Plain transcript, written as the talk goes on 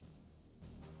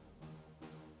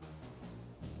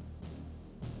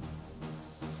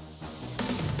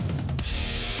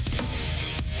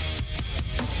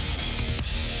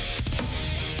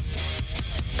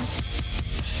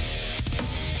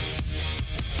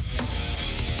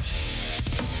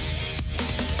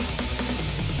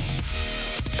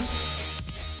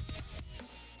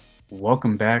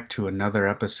welcome back to another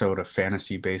episode of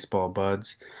Fantasy Baseball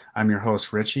Buds. I'm your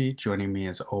host, Richie. Joining me,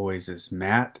 as always, is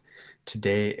Matt.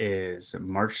 Today is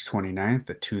March 29th,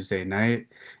 a Tuesday night.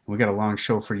 We got a long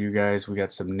show for you guys. We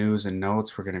got some news and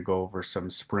notes. We're going to go over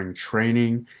some spring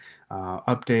training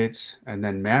updates. And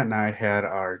then Matt and I had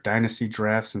our Dynasty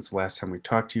draft since the last time we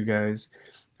talked to you guys.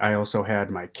 I also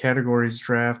had my categories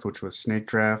draft, which was Snake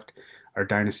Draft. Our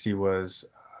Dynasty was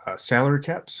salary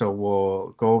cap. So we'll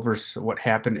go over what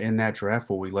happened in that draft,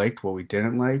 what we liked, what we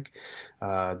didn't like,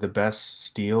 the best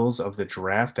steals of the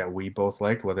draft that we both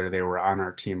liked, whether they were on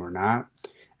our team or not.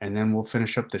 And then we'll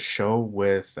finish up the show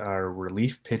with our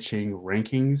relief pitching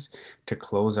rankings to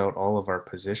close out all of our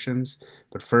positions.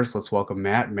 But first, let's welcome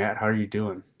Matt. Matt, how are you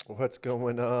doing? What's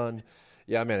going on?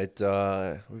 Yeah, man,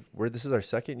 we're this is our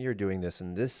second year doing this,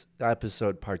 and this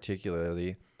episode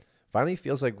particularly finally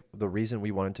feels like the reason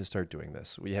we wanted to start doing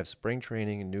this. We have spring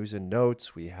training news and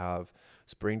notes, we have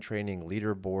spring training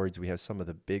leaderboards, we have some of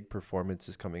the big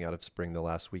performances coming out of spring the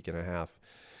last week and a half.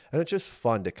 And it's just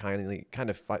fun to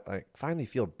finally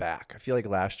feel back. I feel like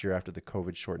last year after the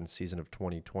COVID shortened season of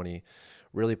 2020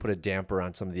 really put a damper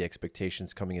on some of the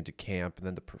expectations coming into camp, and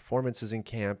then the performances in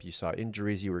camp. You saw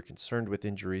injuries, you were concerned with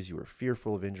injuries, you were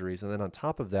fearful of injuries, and then on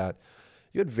top of that,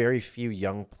 you had very few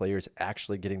young players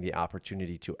actually getting the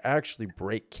opportunity to actually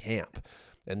break camp.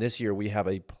 And this year we have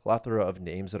a plethora of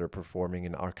names that are performing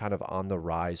and are kind of on the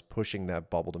rise, pushing that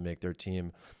bubble to make their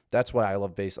team. That's what I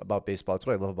love about baseball. That's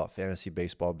what I love about fantasy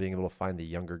baseball, being able to find the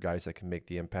younger guys that can make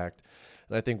the impact.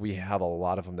 And I think we have a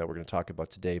lot of them that we're going to talk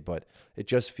about today, but it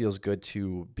just feels good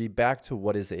to be back to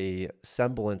what is a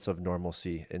semblance of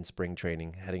normalcy in spring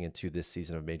training heading into this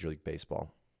season of Major League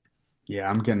Baseball. Yeah,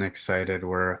 I'm getting excited.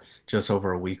 We're just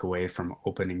over a week away from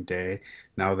opening day.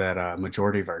 Now that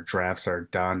majority of our drafts are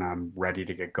done, I'm ready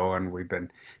to get going. We've been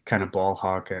kind of ball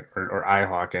hawking or eye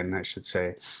hawking, I should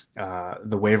say,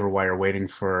 the waiver wire, waiting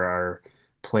for our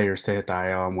players to hit the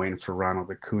IL. I'm waiting for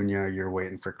Ronald Acuna. You're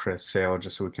waiting for Chris Sale,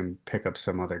 just so we can pick up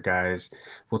some other guys.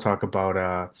 We'll talk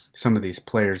about some of these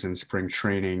players in spring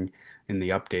training and the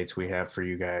updates we have for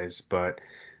you guys. But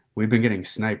we've been getting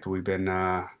sniped. We've been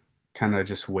kind of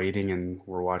just waiting, and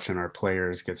we're watching our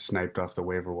players get sniped off the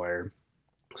waiver wire.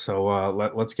 So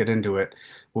let's get into it.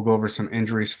 We'll go over some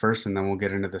injuries first, and then we'll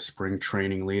get into the spring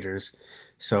training leaders.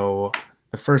 So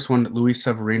the first one, Luis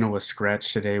Severino was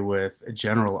scratched today with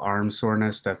general arm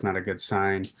soreness. That's not a good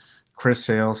sign. Chris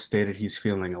Sale stated he's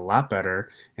feeling a lot better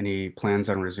and he plans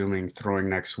on resuming throwing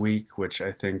next week, which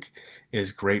I think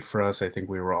is great for us. I think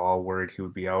we were all worried he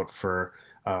would be out for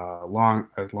a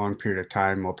long period of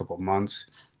time, multiple months.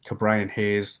 Cabrian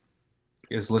Hayes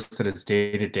is listed as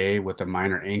day to day with a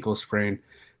minor ankle sprain.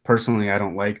 Personally, I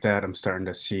don't like that. I'm starting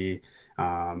to see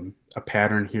a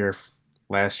pattern here.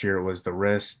 Last year it was the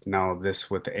wrist. Now this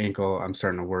with the ankle. I'm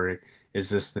starting to worry. Is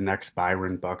this the next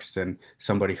Byron Buxton?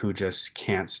 Somebody who just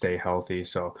can't stay healthy.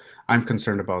 So I'm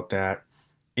concerned about that.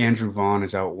 Andrew Vaughn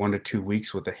is out 1 to 2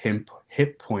 weeks with a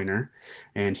hip pointer,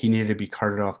 and he needed to be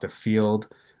carted off the field.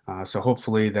 So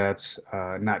hopefully that's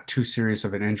not too serious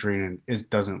of an injury and it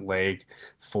doesn't lag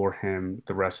for him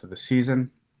the rest of the season.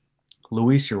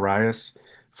 Luis Urias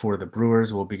for the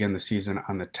Brewers will begin the season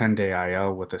on the 10-day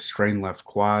IL with a strained left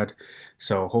quad.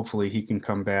 So hopefully he can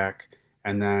come back.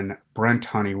 And then Brent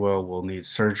Honeywell will need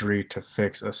surgery to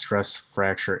fix a stress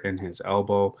fracture in his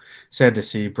elbow. Sad to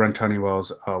see. Brent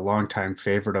Honeywell's a longtime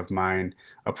favorite of mine,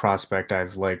 a prospect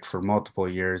I've liked for multiple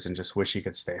years and just wish he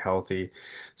could stay healthy.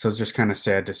 So it's just kind of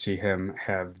sad to see him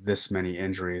have this many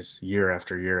injuries year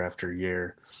after year after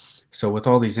year. So with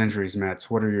all these injuries, Mets,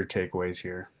 what are your takeaways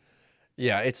here?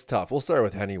 Yeah, it's tough. We'll start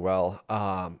with Honeywell.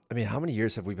 I mean, how many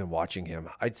years have we been watching him?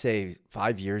 I'd say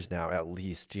 5 years now, at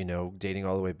least, dating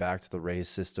all the way back to the Rays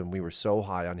system. We were so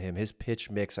high on him. His pitch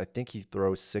mix, I think he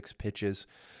throws 6 pitches.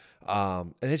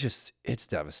 And it's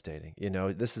devastating.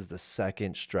 This is the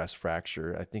second stress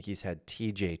fracture. I think he's had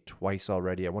TJ twice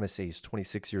already. I want to say he's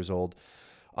 26 years old.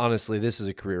 Honestly, this is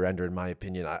a career ender, in my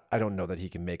opinion. I don't know that he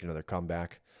can make another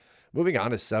comeback. Moving on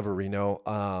to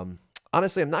Severino.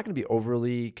 Honestly, I'm not going to be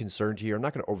overly concerned here. I'm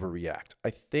not going to overreact. I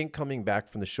think coming back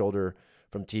from the shoulder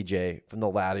from TJ, from the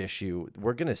lat issue,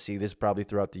 we're going to see this probably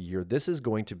throughout the year. This is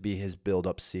going to be his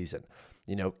build-up season.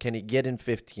 Can he get in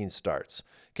 15 starts?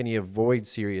 Can he avoid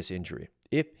serious injury?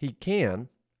 If he can,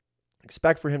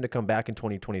 expect for him to come back in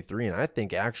 2023 and I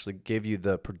think actually give you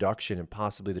the production and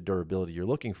possibly the durability you're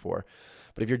looking for.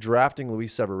 But if you're drafting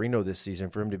Luis Severino this season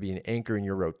for him to be an anchor in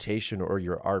your rotation or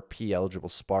your RP eligible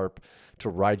SPARP to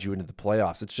ride you into the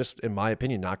playoffs, it's just, in my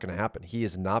opinion, not going to happen. He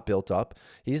is not built up.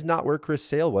 He's not where Chris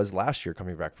Sale was last year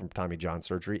coming back from Tommy John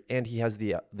surgery, and he has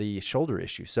the shoulder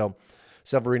issue. So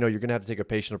Severino, you're going to have to take a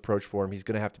patient approach for him. He's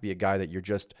going to have to be a guy that you're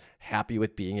just happy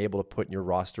with being able to put in your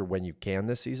roster when you can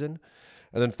this season.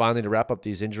 And then finally, to wrap up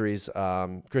these injuries,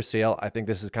 Chris Sale, I think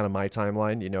this is kind of my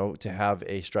timeline, to have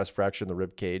a stress fracture in the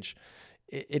rib cage.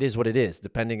 It is what it is.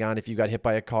 Depending on if you got hit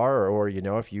by a car or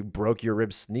if you broke your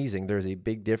ribs sneezing, there's a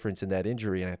big difference in that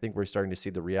injury. And I think we're starting to see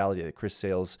the reality that Chris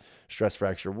Sale's stress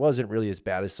fracture wasn't really as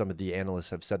bad as some of the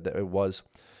analysts have said that it was.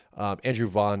 Andrew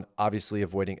Vaughn, obviously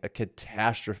avoiding a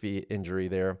catastrophe injury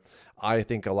there. I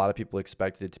think a lot of people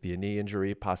expected it to be a knee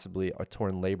injury, possibly a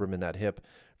torn labrum in that hip.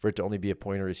 For it to only be a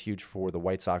pointer is huge for the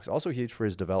White Sox. Also huge for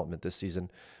his development this season.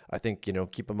 I think,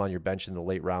 keep him on your bench in the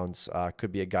late rounds.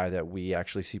 Could be a guy that we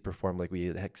actually see perform like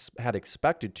we had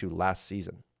expected to last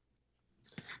season.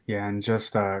 Yeah, and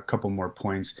just a couple more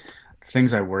points.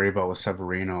 Things I worry about with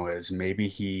Severino is maybe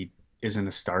he isn't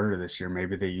a starter this year.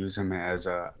 Maybe they use him as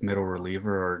a middle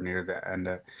reliever or near the end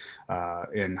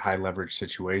in high leverage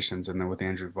situations. And then with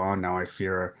Andrew Vaughn, now I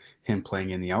fear him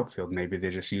playing in the outfield. Maybe they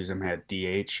just use him at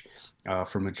DH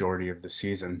for majority of the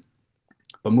season.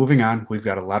 But moving on, we've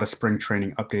got a lot of spring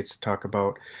training updates to talk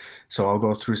about. So I'll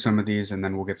go through some of these and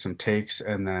then we'll get some takes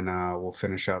and then we'll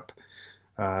finish up.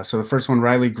 So the first one,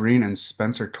 Riley Green and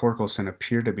Spencer Torkelson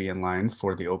appear to be in line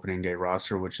for the opening day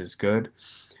roster, which is good.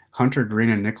 Hunter Green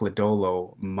and Nick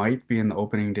Lodolo might be in the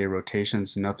opening day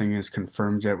rotations. Nothing is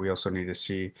confirmed yet. We also need to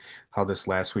see how this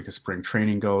last week of spring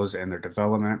training goes and their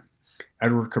development.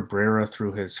 Edward Cabrera,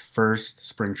 through his first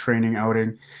spring training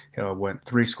outing, went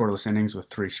 3 scoreless innings with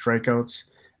 3 strikeouts.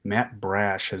 Matt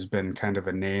Brash has been kind of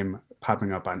a name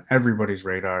popping up on everybody's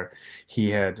radar.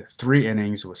 He had 3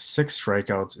 innings with 6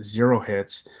 strikeouts, 0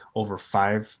 hits, over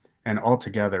 5, and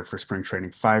altogether for spring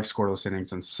training, 5 scoreless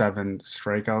innings and 7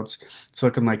 strikeouts. It's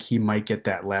looking like he might get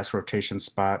that last rotation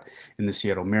spot in the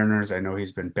Seattle Mariners. I know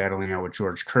he's been battling out with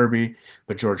George Kirby,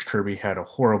 but George Kirby had a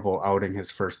horrible outing his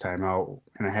first time out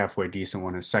and a halfway decent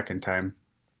one his second time.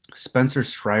 Spencer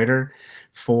Strider,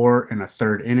 4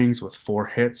 1/3 innings with 4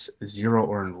 hits,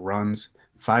 0 earned runs,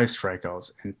 5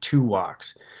 strikeouts, and 2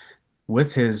 walks.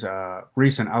 With his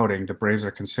recent outing, the Braves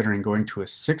are considering going to a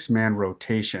 6-man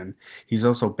rotation. He's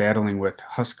also battling with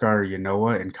Huskar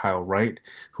Yanoa and Kyle Wright,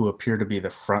 who appear to be the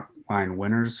frontline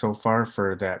winners so far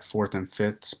for that 4th and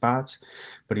 5th spots.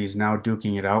 But he's now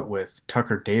duking it out with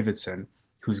Tucker Davidson,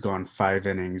 who's gone 5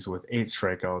 innings with 8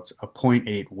 strikeouts, a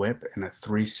 .8 WHIP, and a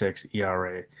 3.6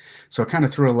 ERA. So it kind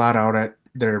of threw a lot out at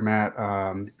there, Matt.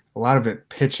 A lot of it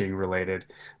pitching related.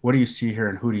 What do you see here,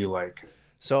 and who do you like?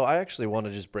 So I actually want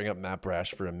to just bring up Matt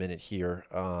Brash for a minute here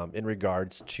in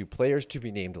regards to players to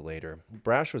be named later.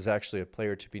 Brash was actually a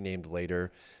player to be named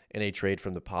later in a trade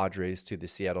from the Padres to the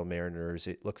Seattle Mariners.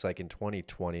 It looks like in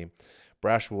 2020.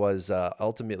 Brash was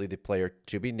ultimately the player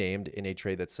to be named in a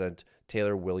trade that sent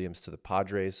Taylor Williams to the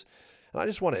Padres. And I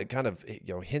just want to kind of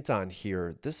hint on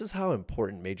here. This is how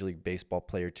important Major League Baseball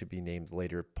player to be named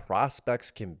later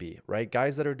prospects can be, right?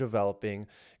 Guys that are developing,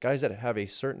 guys that have a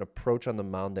certain approach on the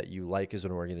mound that you like as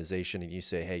an organization, and you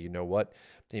say, hey, you know what?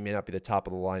 He may not be the top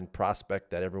of the line prospect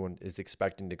that everyone is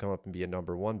expecting to come up and be a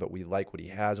number one, but we like what he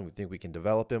has and we think we can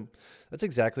develop him. That's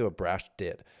exactly what Brash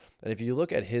did. And if you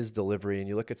look at his delivery and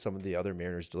you look at some of the other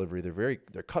Mariners' delivery,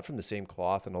 they're cut from the same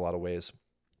cloth in a lot of ways.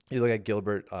 You look at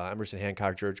Gilbert, Emerson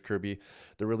Hancock, George Kirby,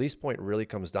 the release point really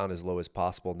comes down as low as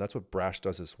possible. And that's what Brash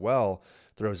does as well.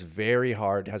 Throws very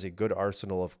hard, has a good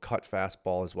arsenal of cut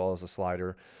fastball as well as a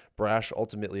slider. Brash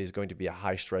ultimately is going to be a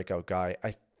high strikeout guy.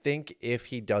 I think if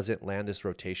he doesn't land this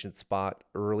rotation spot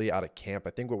early out of camp, I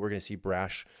think what we're going to see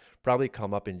Brash probably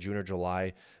come up in June or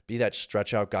July, be that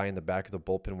stretch out guy in the back of the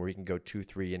bullpen where he can go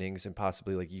 2-3 innings and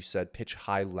possibly, like you said, pitch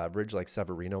high leverage like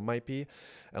Severino might be,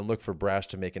 and look for Brash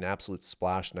to make an absolute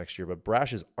splash next year. But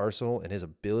Brash's arsenal and his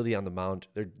ability on the mound,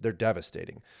 they're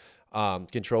devastating.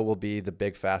 Control will be the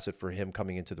big facet for him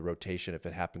coming into the rotation if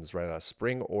it happens right out of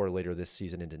spring or later this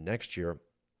season into next year.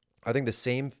 I think the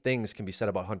same things can be said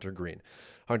about Hunter Green.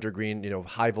 Hunter Green,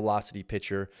 high velocity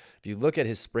pitcher. If you look at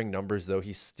his spring numbers, though,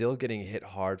 he's still getting hit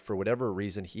hard. For whatever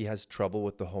reason, he has trouble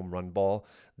with the home run ball.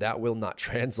 That will not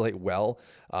translate well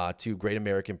to Great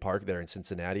American Park there in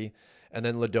Cincinnati. And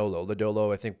then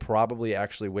Lodolo, I think, probably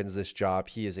actually wins this job.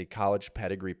 He is a college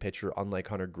pedigree pitcher, unlike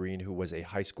Hunter Green, who was a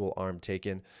high school arm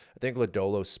taken. I think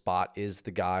Lodolo's spot is the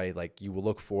guy like you will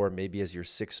look for maybe as your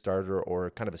 6th starter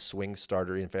or kind of a swing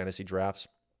starter in fantasy drafts.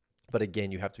 But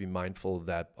again, you have to be mindful of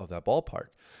that ballpark.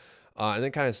 And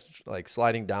then kind of like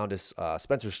sliding down to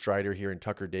Spencer Strider here and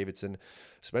Tucker Davidson.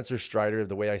 Spencer Strider,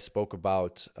 the way I spoke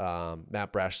about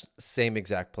Matt Brash, same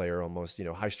exact player almost,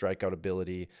 high strikeout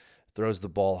ability, throws the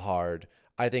ball hard.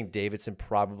 I think Davidson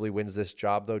probably wins this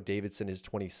job, though. Davidson is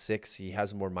 26. He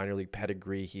has more minor league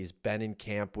pedigree. He's been in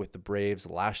camp with the Braves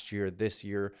last year, this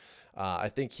year. I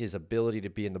think his ability to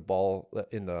be in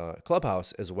the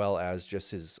clubhouse, as well as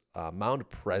just his mound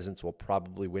presence, will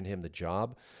probably win him the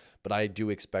job. But I do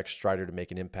expect Strider to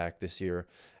make an impact this year.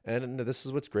 And this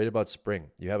is what's great about spring.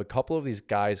 You have a couple of these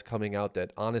guys coming out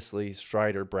that honestly,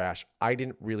 Strider, Brash, I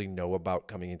didn't really know about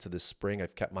coming into this spring.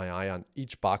 I've kept my eye on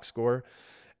each box score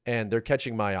and they're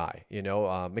catching my eye.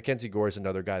 Mackenzie Gore is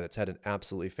another guy that's had an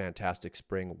absolutely fantastic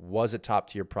spring, was a top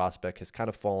tier prospect, has kind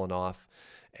of fallen off.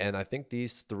 And I think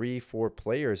these 3, 4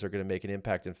 players are going to make an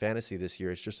impact in fantasy this year.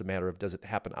 It's just a matter of does it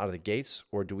happen out of the gates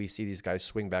or do we see these guys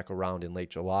swing back around in late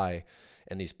July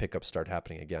and these pickups start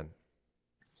happening again?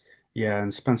 Yeah,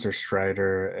 and Spencer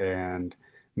Strider and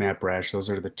Matt Brash, those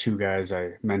are the two guys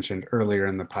I mentioned earlier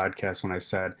in the podcast when I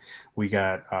said we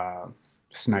got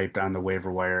sniped on the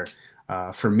waiver wire.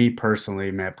 For me personally,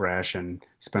 Matt Brash and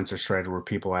Spencer Strider were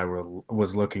people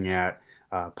was looking at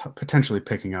potentially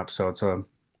picking up. So it's a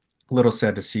little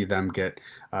sad to see them get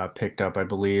picked up. I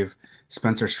believe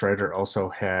Spencer Strider also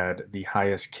had the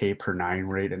highest K per nine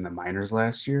rate in the minors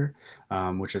last year,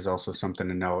 which is also something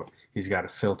to note. He's got a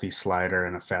filthy slider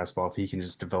and a fastball. If he can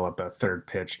just develop a third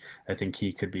pitch, I think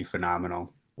he could be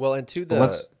phenomenal. Well, and to But the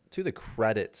let's, to the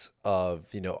credit of,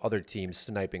 other teams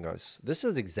sniping us, this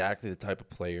is exactly the type of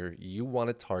player you want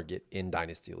to target in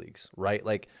dynasty leagues, right?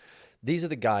 Like these are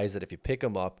the guys that if you pick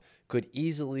them up could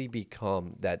easily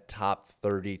become that top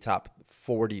 30, top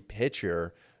 40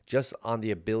 pitcher just on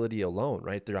the ability alone,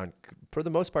 right? They're on, for the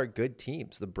most part, good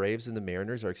teams. The Braves and the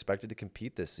Mariners are expected to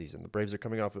compete this season. The Braves are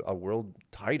coming off a world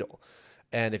title.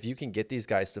 And if you can get these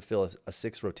guys to fill a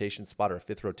sixth rotation spot or a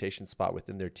fifth rotation spot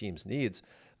within their team's needs,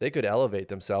 they could elevate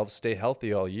themselves, stay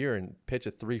healthy all year, and pitch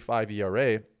a 3.5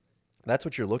 ERA. That's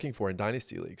what you're looking for in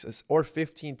dynasty leagues or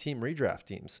 15 team redraft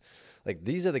teams. Like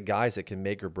these are the guys that can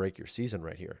make or break your season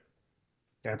right here.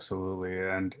 absolutely.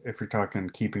 And if you're talking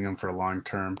keeping them for long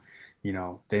term,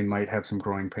 they might have some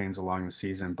growing pains along the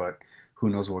season, but who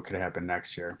knows what could happen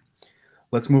next year.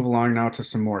 Let's move along now to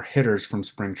some more hitters from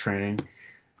spring training.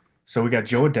 So we got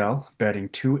Joe Adell batting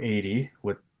 280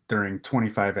 with during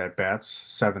 25 at bats,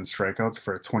 7 strikeouts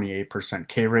for a 28%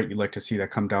 K rate. You'd like to see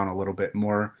that come down a little bit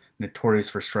more. Notorious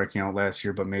for striking out last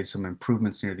year, but made some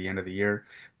improvements near the end of the year.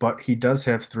 But he does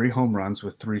have 3 home runs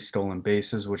with 3 stolen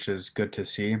bases, which is good to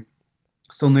see.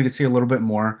 Still need to see a little bit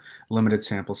more, limited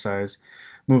sample size.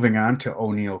 Moving on to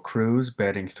O'Neal Cruz,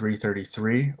 batting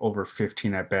 333 over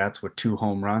 15 at bats with 2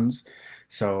 home runs.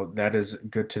 So that is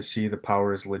good to see. The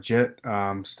power is legit.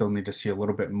 Still need to see a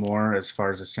little bit more as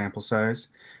far as the sample size.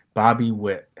 Bobby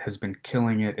Witt has been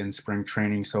killing it in spring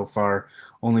training so far.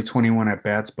 Only 21 at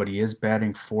bats, but he is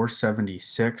batting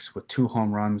 476 with 2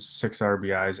 home runs, 6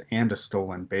 RBIs, and a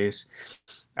stolen base.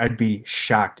 I'd be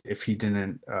shocked if he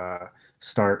didn't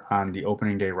start on the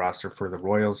opening day roster for the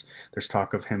Royals. There's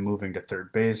talk of him moving to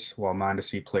third base while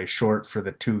Mondesi plays short for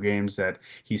the 2 games that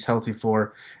he's healthy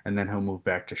for, and then he'll move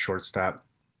back to shortstop.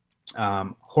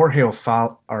 Jorge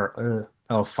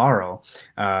Alfaro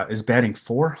is batting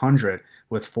 400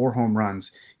 with 4 home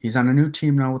runs. He's on a new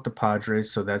team now with the Padres,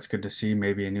 so that's good to see.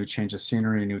 Maybe a new change of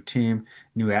scenery, a new team,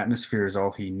 new atmosphere is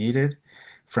all he needed.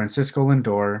 Francisco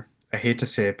Lindor, I hate to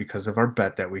say it because of our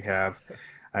bet that we have.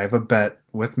 I have a bet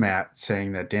with Matt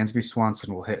saying that Dansby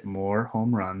Swanson will hit more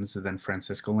home runs than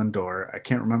Francisco Lindor. I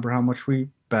can't remember how much we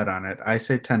bet on it. I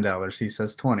say $10, he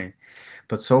says 20.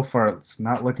 But so far, it's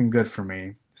not looking good for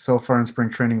me. So far in spring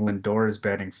training, Lindor is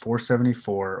batting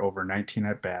 474 over 19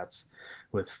 at bats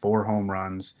with 4 home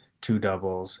runs, 2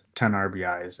 doubles, 10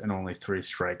 RBIs, and only 3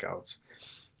 strikeouts.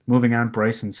 Moving on,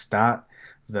 Bryson Stott,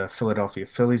 the Philadelphia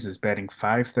Phillies, is batting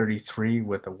 533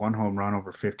 with a 1 home run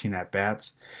over 15 at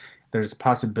bats. There's a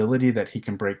possibility that he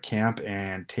can break camp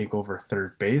and take over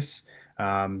third base.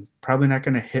 Probably not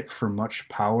going to hit for much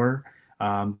power,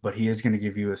 but he is going to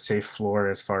give you a safe floor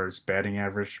as far as batting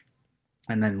average.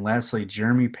 And then lastly,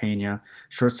 Jeremy Pena,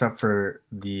 shortstop for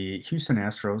the Houston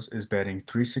Astros, is batting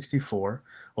 364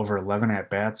 over 11 at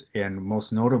bats, and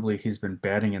most notably, he's been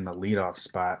batting in the leadoff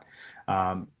spot.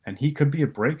 And he could be a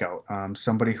breakout.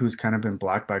 Somebody who's kind of been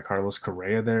blocked by Carlos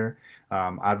Correa there.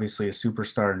 Obviously, a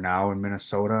superstar now in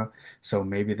Minnesota, so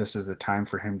maybe this is the time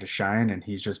for him to shine, and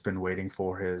he's just been waiting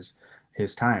for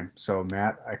his time. So,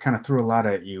 Matt, I kind of threw a lot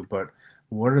at you, but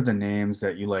what are the names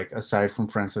that you like aside from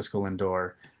Francisco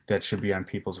Lindor that should be on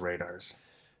people's radars?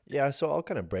 Yeah, so I'll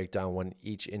kind of break down one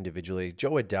each individually.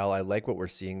 Joe Adell, I like what we're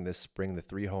seeing this spring, the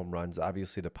 3 home runs.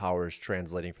 Obviously, the power is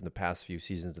translating from the past few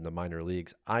seasons in the minor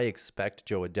leagues. I expect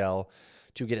Joe Adell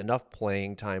to get enough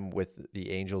playing time with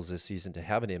the Angels this season to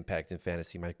have an impact in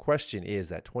fantasy. My question is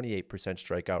that 28%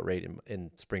 strikeout rate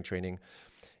in spring training,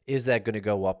 is that going to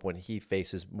go up when he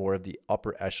faces more of the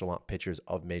upper echelon pitchers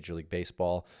of Major League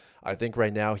Baseball? I think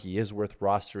right now he is worth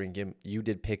rostering him. You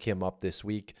did pick him up this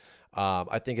week.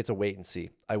 I think it's a wait and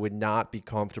see. I would not be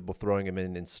comfortable throwing him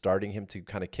in and starting him to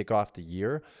kind of kick off the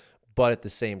year. But at the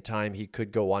same time, he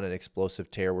could go on an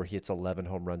explosive tear where he hits 11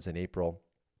 home runs in April.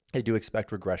 I do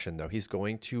expect regression, though. He's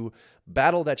going to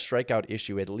battle that strikeout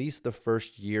issue at least the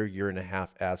first year, year and a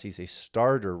half, as he's a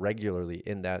starter regularly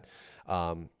in that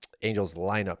Angels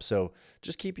lineup. So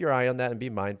just keep your eye on that and be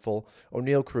mindful.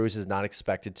 O'Neal Cruz is not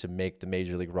expected to make the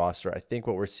major league roster. I think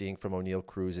what we're seeing from O'Neal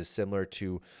Cruz is similar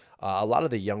to a lot of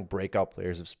the young breakout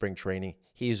players of spring training.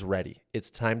 He's ready.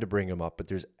 It's time to bring him up, but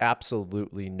there's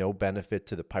absolutely no benefit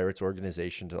to the Pirates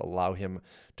organization to allow him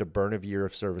to burn a year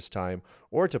of service time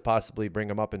or to possibly bring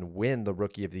him up and win the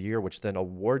Rookie of the Year, which then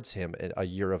awards him a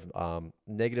year of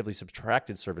negatively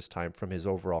subtracted service time from his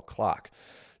overall clock.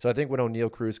 So I think when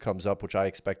O'Neal Cruz comes up, which I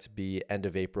expect to be end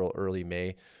of April, early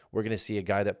May, we're going to see a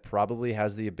guy that probably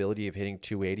has the ability of hitting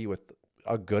 280 with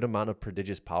a good amount of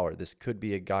prodigious power. This could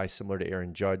be a guy similar to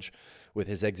Aaron Judge with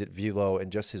his exit velo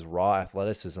and just his raw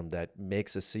athleticism that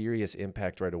makes a serious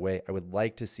impact right away. I would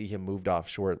like to see him moved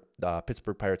offshore. The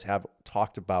Pittsburgh Pirates have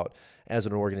talked about as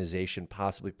an organization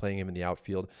possibly playing him in the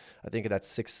outfield. I think that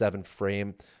 6'7"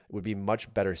 frame would be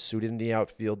much better suited in the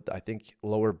outfield. I think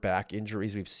lower back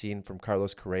injuries we've seen from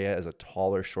Carlos Correa as a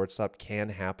taller shortstop can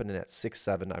happen, and at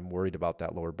 6'7", I'm worried about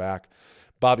that lower back.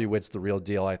 Bobby Witt's the real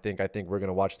deal. I think we're going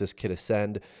to watch this kid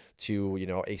ascend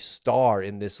to, a star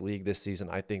in this league this season.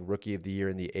 I think Rookie of the Year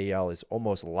in the AL is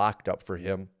almost locked up for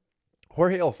him.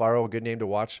 Jorge Alfaro, a good name to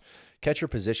watch. Catcher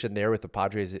position there with the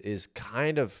Padres is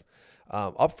kind of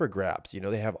up for grabs.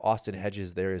 They have Austin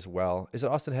Hedges there as well. Is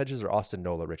it Austin Hedges or Austin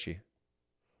Nola, Richie?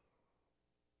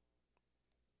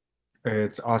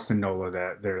 It's Austin Nola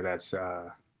that's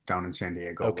down in San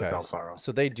Diego with Okay. Alfaro.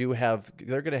 So they're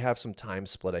going to have some time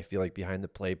split, I feel like, behind the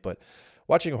plate. But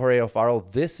watching Jorge Alfaro,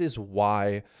 this is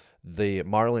why the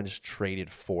Marlins traded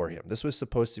for him. This was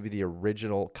supposed to be the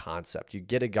original concept. You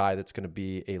get a guy that's going to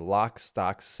be a lock,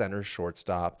 stock, center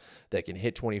shortstop that can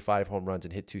hit 25 home runs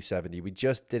and hit 270. We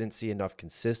just didn't see enough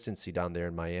consistency down there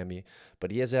in Miami,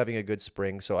 but he is having a good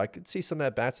spring. So I could see some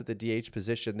at bats at the DH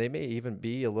position. They may even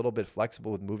be a little bit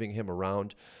flexible with moving him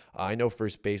around. I know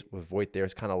first base with Voit there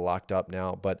is kind of locked up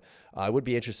now, but it would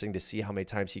be interesting to see how many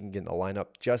times he can get in the lineup.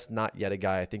 Just not yet a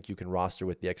guy I think you can roster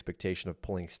with the expectation of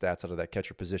pulling stats out of that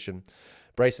catcher position.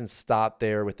 Bryson Stott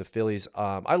there with the Phillies.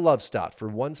 I love Stott for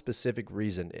one specific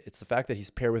reason. It's the fact that he's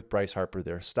paired with Bryce Harper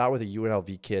there. Stott with a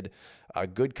UNLV kid, a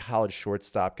good college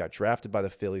shortstop, got drafted by the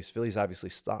Phillies. Phillies obviously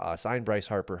signed Bryce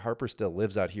Harper. Harper still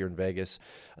lives out here in Vegas.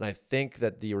 And I think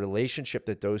that the relationship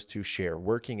that those two share,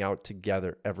 working out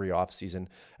together every offseason,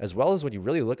 as well as when you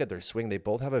really look at their swing, they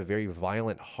both have a very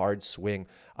violent, hard swing.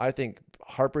 I think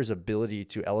Harper's ability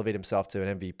to elevate himself to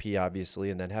an MVP,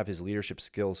 obviously, and then have his leadership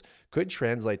skills could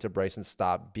translate to Bryson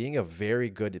Stott being a very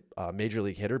good major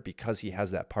league hitter because he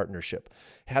has that partnership.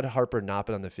 Had Harper not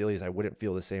been on the Phillies, I wouldn't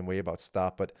feel the same way about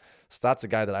Stott, but Stott's a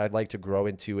guy that I'd like to grow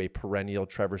into a perennial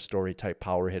Trevor Story type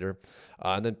power hitter.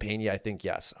 And then Pena, I think,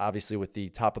 yes, obviously with the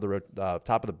top of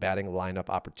the batting lineup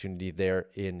opportunity there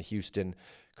in Houston,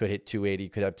 could hit 280,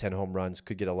 could have 10 home runs,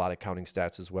 could get a lot of counting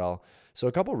stats as well. So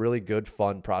a couple really good,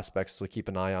 fun prospects to keep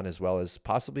an eye on, as well as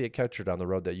possibly a catcher down the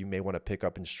road that you may want to pick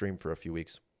up and stream for a few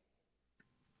weeks.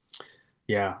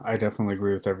 Yeah, I definitely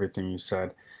agree with everything you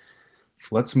said.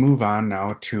 Let's move on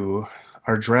now to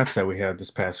our drafts that we had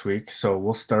this past week. So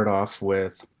we'll start off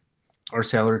with our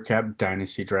salary cap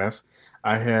dynasty draft.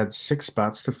 I had 6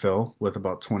 spots to fill with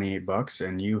about 28 bucks,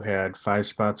 and you had 5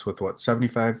 spots with what,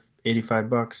 75, 85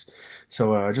 bucks.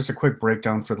 So just a quick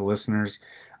breakdown for the listeners.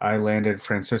 I landed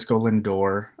Francisco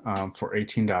Lindor for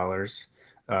 $18,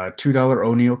 $2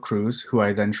 O'Neal Cruz, who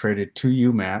I then traded to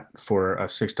you, Matt, for a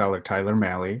 $6 Tyler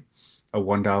Malley, a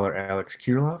 $1 Alex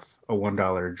Kirilloff, a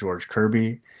 $1 George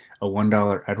Kirby, a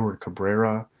 $1 Edward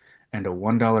Cabrera, and a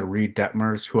 $1 Reed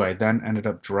Detmers, who I then ended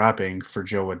up dropping for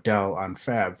Joe Adell on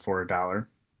Fab for $1.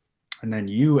 And then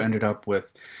you ended up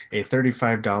with a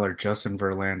 $35 Justin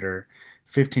Verlander,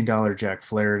 $15 Jack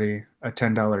Flaherty, a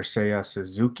 $10 Seiya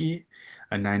Suzuki,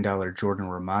 a $9 Jordan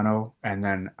Romano, and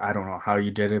then I don't know how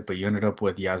you did it, but you ended up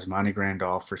with Yasmani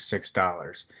Grandal for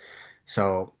 $6.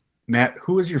 So, Matt,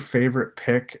 who was your favorite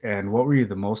pick, and what were you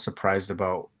the most surprised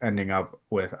about ending up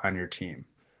with on your team?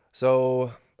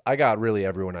 So I got really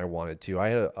everyone I wanted to. I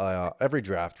had every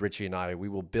draft. Richie and I, we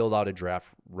will build out a draft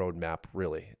roadmap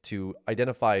really to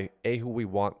identify who we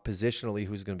want positionally,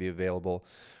 who's going to be available,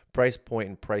 price point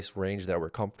and price range that we're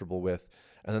comfortable with,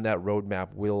 and then that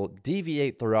roadmap will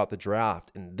deviate throughout the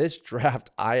draft. And this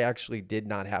draft, I actually did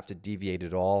not have to deviate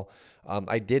at all.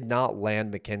 I did not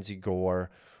land Mackenzie Gore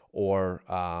or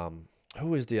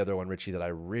who is the other one, Richie, that I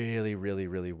really, really,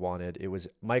 really wanted? It was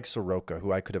Mike Soroka,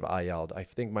 who I could have IL'd. I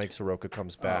think Mike Soroka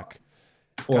comes Uh, back.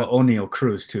 well, O'Neal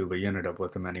Cruz too, but you ended up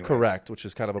with him anyways. Correct, which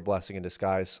was kind of a blessing in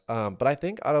disguise. But I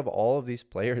think out of all of these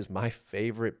players, my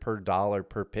favorite per dollar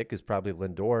per pick is probably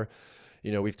Lindor.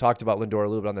 You know, we've talked about Lindor a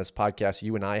little bit on this podcast.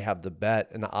 You and I have the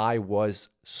bet, and I was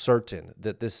certain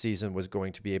that this season was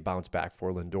going to be a bounce back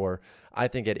for Lindor. I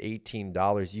think at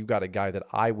 $18, you got a guy that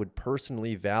I would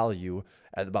personally value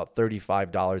at about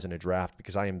 $35 in a draft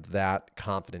because I am that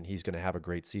confident he's going to have a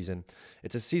great season.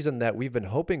 It's a season that we've been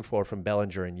hoping for from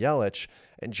Bellinger and Yelich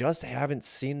and just haven't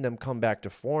seen them come back to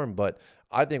form. But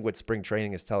I think what spring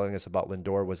training is telling us about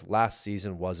Lindor was last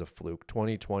season was a fluke.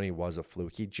 2020 was a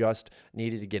fluke. He just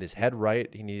needed to get his head right.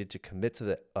 He needed to commit to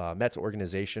the Mets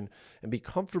organization and be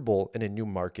comfortable in a new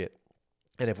market.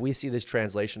 And if we see this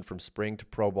translation from spring to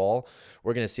pro ball,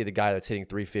 we're going to see the guy that's hitting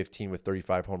 315 with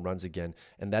 35 home runs again.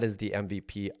 And that is the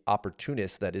MVP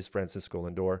opportunist that is Francisco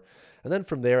Lindor. And then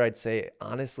from there, I'd say,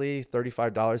 honestly,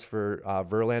 $35 for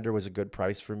Verlander was a good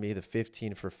price for me, the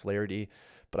 15 for Flaherty.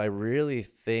 But I really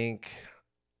think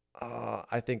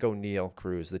I think O'Neal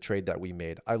Cruz, the trade that we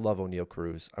made. I love O'Neal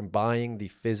Cruz. I'm buying the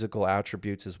physical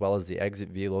attributes as well as the exit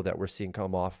velo that we're seeing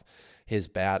come off his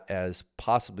bat as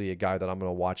possibly a guy that I'm going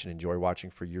to watch and enjoy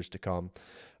watching for years to come.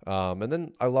 And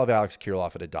then I love Alex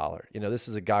Kirilloff at $1. You know, this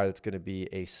is a guy that's going to be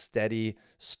a steady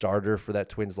starter for that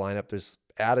Twins lineup. There's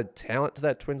added talent to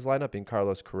that Twins lineup in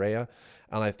Carlos Correa.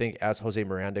 And I think as Jose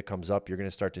Miranda comes up, you're going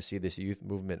to start to see this youth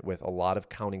movement with a lot of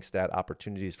counting stat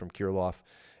opportunities from Kirilloff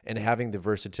and having the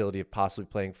versatility of possibly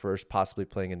playing first, possibly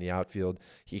playing in the outfield.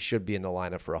 He should be in the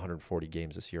lineup for 140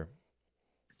 games this year.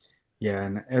 Yeah,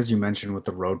 and as you mentioned with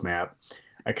the roadmap,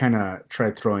 I kind of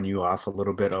tried throwing you off a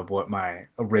little bit of what my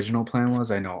original plan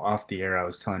was. I know off the air I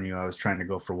was telling you I was trying to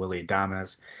go for Willie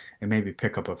Adames and maybe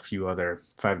pick up a few other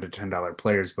 $5 to $10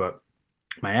 players, but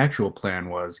my actual plan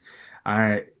was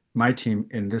I my team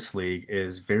in this league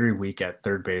is very weak at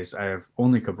third base. I have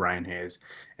only Brian Hayes,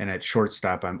 and at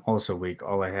shortstop I'm also weak.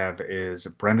 All I have is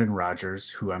Brendan Rodgers,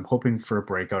 who I'm hoping for a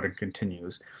breakout and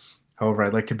continues. However,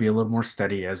 I'd like to be a little more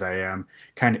steady as I am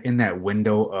kind of in that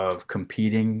window of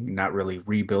competing, not really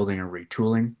rebuilding or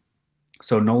retooling.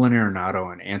 So Nolan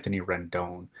Arenado and Anthony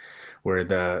Rendon were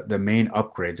the main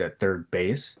upgrades at third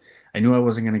base. I knew I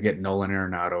wasn't going to get Nolan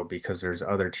Arenado because there's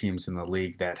other teams in the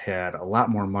league that had a lot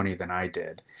more money than I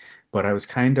did. But I was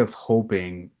kind of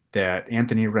hoping that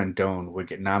Anthony Rendon would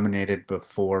get nominated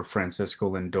before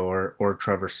Francisco Lindor or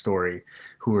Trevor Story,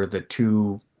 who were the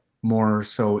two more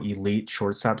so elite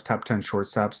shortstops, top 10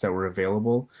 shortstops that were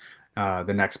available.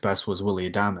 The next best was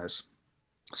Willie Adames.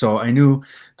 So I knew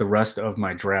the rest of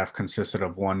my draft consisted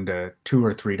of $1 to $2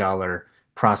 or $3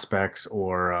 prospects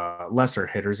or lesser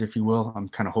hitters, if you will. I'm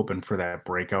kind of hoping for that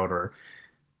breakout or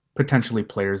potentially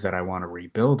players that I want to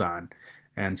rebuild on.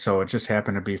 And so it just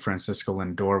happened to be Francisco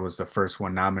Lindor was the first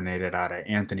one nominated out of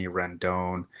Anthony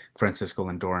Rendon, Francisco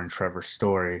Lindor, and Trevor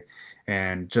Story.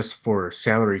 And just for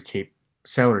salary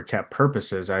cap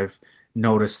purposes, I've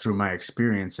noticed through my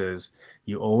experiences,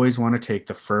 you always want to take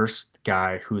the first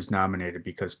guy who's nominated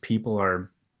because people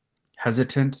are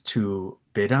hesitant to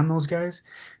bid on those guys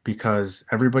because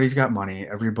everybody's got money.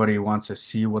 Everybody wants to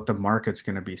see what the market's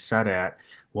going to be set at,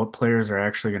 what players are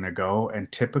actually going to go,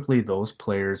 and typically those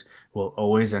players will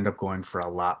always end up going for a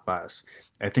lot less.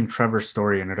 I think Trevor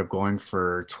Story ended up going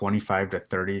for 25 to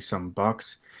 30 some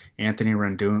bucks. Anthony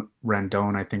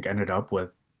Rendon I think ended up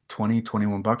with 20,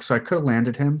 21 bucks. So I could have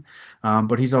landed him,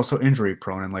 but he's also injury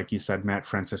prone. And like you said, Matt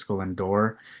Francisco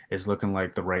Lindor is looking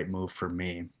like the right move for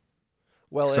me.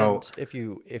 Well, So and if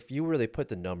you really put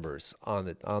the numbers on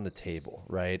the table,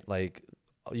 right? Like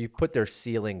you put their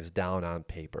ceilings down on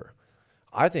paper.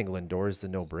 I think Lindor is the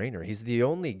no-brainer. He's the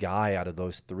only guy out of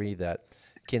those three that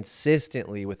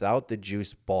consistently, without the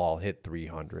juice ball, hit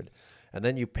 300. And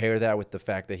then you pair that with the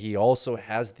fact that he also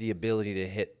has the ability to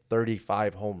hit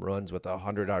 35 home runs with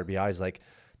 100 RBIs. Like,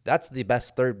 that's the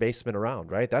best third baseman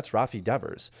around, right? That's Rafi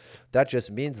Devers. That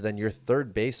just means then your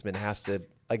third baseman has to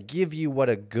give you what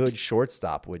a good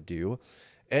shortstop would do.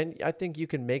 And I think you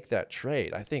can make that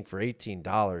trade. I think for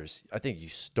 $18, I think you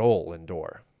stole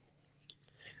Lindor.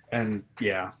 and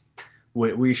yeah,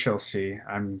 we shall see.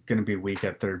 I'm going to be weak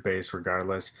at third base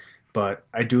regardless, but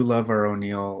I do love our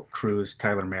O'Neal Cruz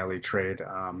Tyler Mahle trade.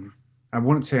 I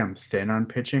wouldn't say I'm thin on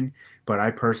pitching, but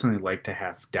I personally like to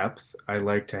have depth. I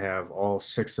like to have all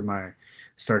six of my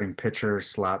starting pitcher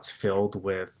slots filled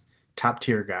with top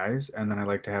tier guys, and then I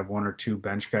like to have one or two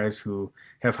bench guys who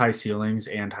have high ceilings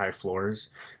and high floors.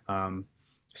 Um,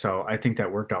 so I think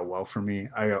that worked out well for me.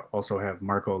 I also have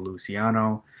Marco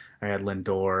Luciano, I had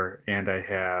Lindor, and I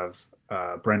have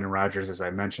Brendan Rodgers, as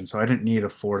I mentioned. So I didn't need a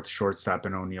fourth shortstop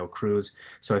in O'Neill Cruz.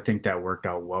 So I think that worked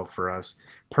out well for us.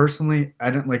 Personally, I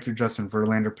didn't like your Justin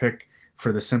Verlander pick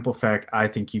for the simple fact I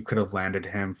think you could have landed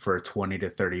him for 20 to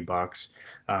 30 bucks.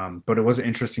 But it was an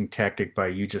interesting tactic by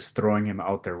you just throwing him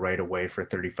out there right away for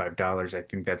 $35. I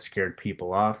think that scared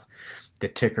people off. The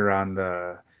ticker on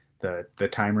the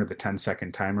timer, the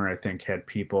 10-second timer, I think had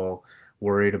people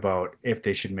worried about if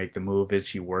they should make the move. Is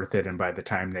he worth it? And by the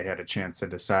time they had a chance to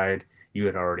decide, you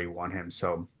had already won him.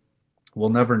 So we'll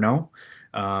never know.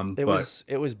 But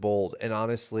It was bold, and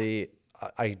honestly,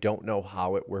 I don't know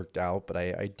how it worked out, but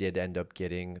I did end up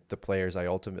getting the players I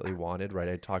ultimately wanted. Right,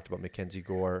 I talked about Mackenzie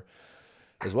Gore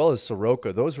as well as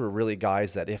Soroka. Those were really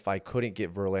guys that if I couldn't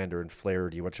get Verlander and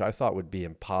Flaherty, which I thought would be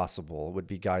impossible, would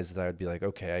be guys that I would be like,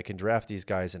 okay, I can draft these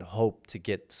guys and hope to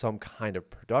get some kind of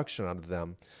production out of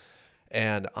them.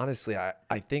 And honestly,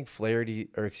 I think Flaherty,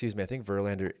 or excuse me, I think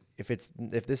Verlander, if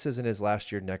this isn't his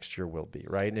last year, next year will be,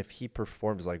 right? And if he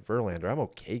performs like Verlander, I'm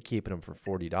okay keeping him for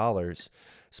 $40,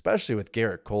 especially with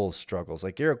Garrett Cole's struggles.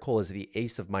 Like Garrett Cole is the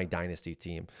ace of my dynasty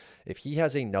team. If he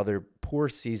has another poor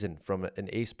season from an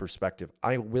ace perspective,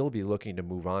 I will be looking to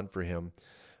move on for him.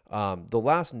 The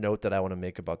last note that I want to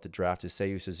make about the draft is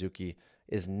Seiyu Suzuki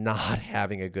is not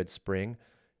having a good spring.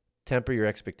 Temper your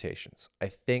expectations. I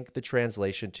think the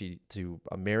translation to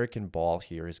American ball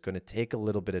here is going to take a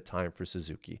little bit of time for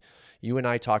Suzuki. You and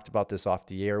I talked about this off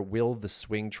the air. Will the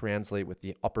swing translate with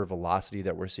the upper velocity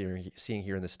that we're seeing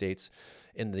here in the States?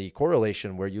 In the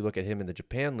correlation where you look at him in the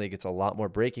Japan League, it's a lot more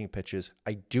breaking pitches.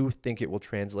 I do think it will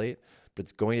translate, but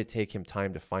it's going to take him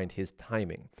time to find his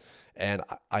timing. And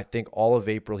I think all of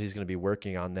April he's going to be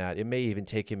working on that. It may even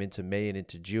take him into May and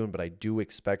into June, but I do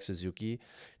expect Suzuki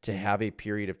to have a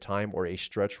period of time or a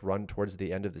stretch run towards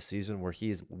the end of the season where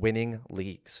he is winning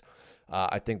leagues.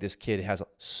 I think this kid has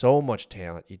so much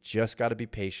talent. You just got to be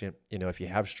patient. You know, if you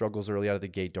have struggles early out of the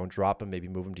gate, don't drop him. Maybe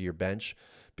move him to your bench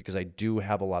because I do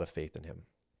have a lot of faith in him.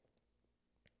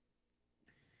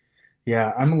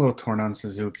 yeah, I'm a little torn on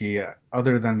Suzuki.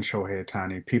 Other than Shohei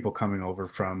Ohtani, people coming over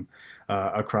from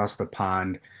across the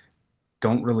pond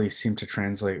don't really seem to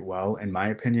translate well, in my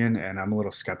opinion, and I'm a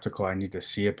little skeptical. I need to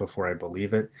see it before I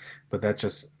believe it, but that's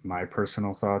just my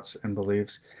personal thoughts and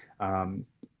beliefs. Um,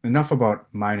 Enough about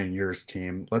mine and yours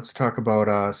team. Let's talk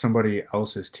about somebody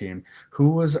else's team. Who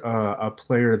was a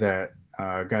player that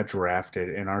got drafted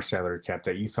in our salary cap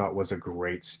that you thought was a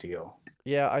great steal?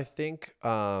 Yeah, I think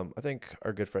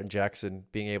our good friend Jackson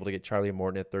being able to get Charlie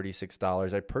Morton at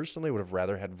 $36. I personally would have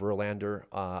rather had Verlander.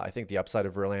 I think the upside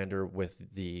of Verlander with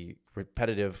the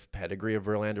repetitive pedigree of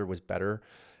Verlander was better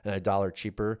and a dollar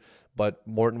cheaper. But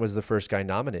Morton was the first guy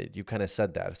nominated. You kind of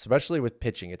said that, especially with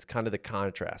pitching. It's kind of the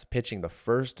contrast. Pitching, the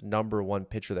first number one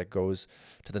pitcher that goes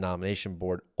to the nomination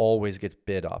board always gets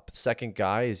bid up. Second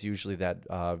guy is usually that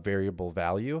variable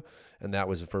value, and that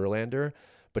was Verlander.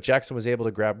 But Jackson was able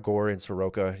to grab Gore and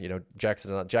Soroka. You know,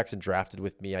 Jackson drafted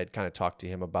with me. I'd kind of talked to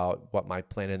him about what my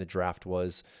plan in the draft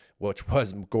was, which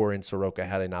was Gore and Soroka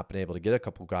had I not been able to get a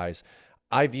couple guys.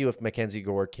 I view if Mackenzie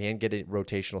Gore can get a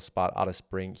rotational spot out of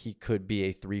spring, he could be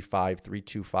a 3.5,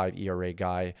 3.25 ERA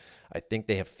guy. I think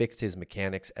they have fixed his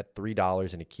mechanics at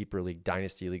 $3 in a keeper league,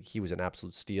 dynasty league. He was an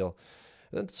absolute steal.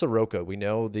 And then Soroka, we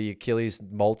know the Achilles,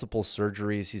 multiple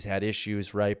surgeries. He's had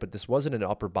issues, right? But this wasn't an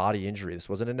upper body injury. This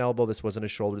wasn't an elbow. This wasn't a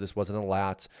shoulder. This wasn't a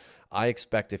lat. I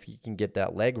expect if he can get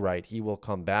that leg right, he will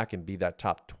come back and be that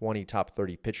top 20, top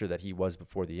 30 pitcher that he was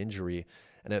before the injury.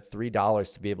 And at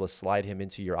 $3 to be able to slide him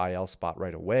into your IL spot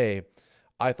right away,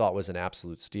 I thought was an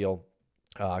absolute steal.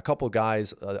 A couple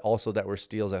guys also that were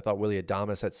steals. I thought Willie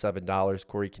Adames at $7,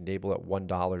 Corey Knebel at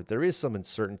 $1. There is some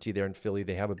uncertainty there in Philly.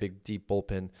 They have a big, deep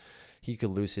bullpen. He could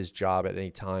lose his job at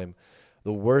any time.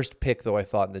 The worst pick, though, I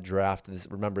thought in the draft,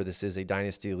 remember this is a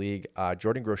dynasty league,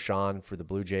 Jordan Groshans for the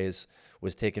Blue Jays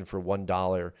was taken for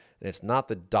 $1. And it's not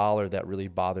the dollar that really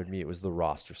bothered me. It was the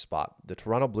roster spot. The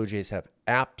Toronto Blue Jays have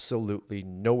absolutely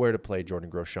nowhere to play Jordan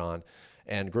Groshans.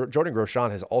 And Jordan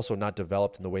Groshans has also not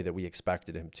developed in the way that we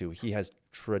expected him to. He has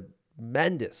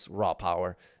tremendous raw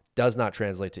power, does not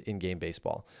translate to in-game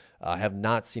baseball. Have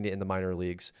not seen it in the minor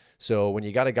leagues. So when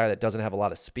you got a guy that doesn't have a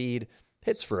lot of speed,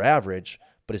 hits for average,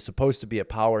 but is supposed to be a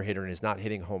power hitter and is not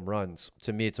hitting home runs,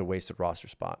 to me, it's a wasted roster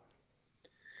spot.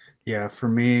 Yeah, for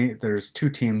me, there's two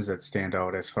teams that stand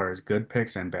out as far as good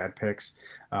picks and bad picks.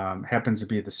 Happens to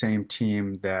be the same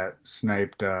team that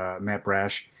sniped Matt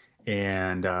Brash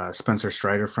and Spencer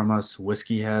Strider from us,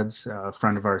 Whiskey Heads, a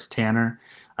friend of ours, Tanner.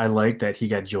 I like that he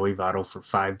got Joey Votto for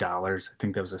 $5. I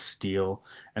think that was a steal.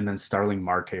 And then Starling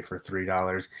Marte for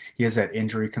 $3. He has that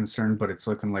injury concern, but it's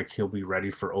looking like he'll be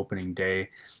ready for opening day.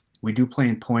 We do play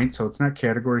in points, so it's not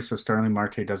category, so Starling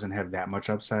Marte doesn't have that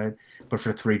much upside. But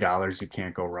for $3, you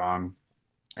can't go wrong.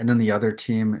 And then the other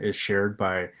team is shared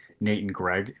by Nate and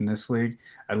Greg in this league.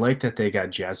 I like that they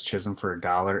got Jazz Chisholm for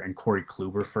 $1 and Corey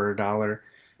Kluber for $1.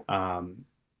 Um,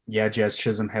 yeah, Jazz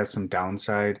Chisholm has some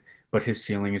downside, but his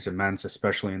ceiling is immense,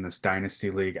 especially in this Dynasty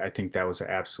league. I think that was an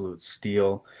absolute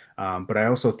steal. But I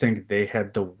also think they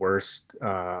had the worst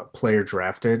player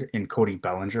drafted in Cody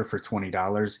Bellinger for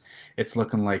 $20. It's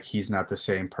looking like he's not the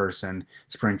same person.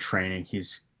 Spring training,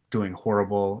 he's doing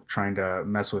horrible, trying to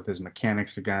mess with his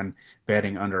mechanics again,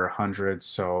 batting under 100.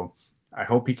 So I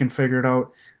hope he can figure it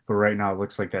out. But right now, it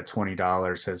looks like that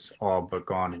 $20 has all but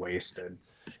gone wasted.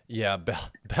 Yeah,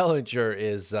 Bellinger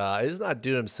is not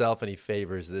doing himself any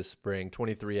favors this spring.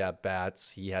 23 at bats.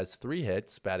 He has 3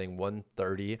 hits, batting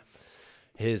 130.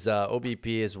 His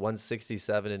OBP is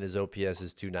 167 and his OPS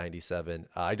is 297.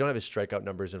 I don't have his strikeout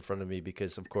numbers in front of me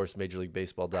because, of course,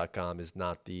 MajorLeagueBaseball.com is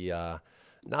not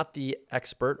the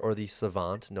expert or the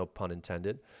savant, no pun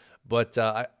intended. But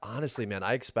honestly, man,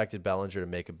 I expected Bellinger to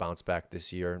make a bounce back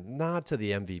this year, not to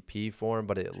the MVP form,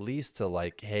 but at least to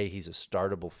like, hey, he's a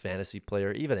startable fantasy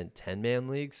player, even in 10-man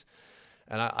leagues.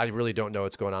 And I really don't know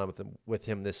what's going on with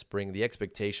him this spring. The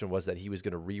expectation was that he was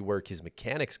going to rework his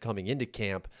mechanics coming into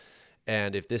camp,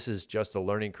 and if this is just a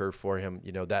learning curve for him,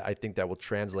 that I think that will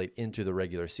translate into the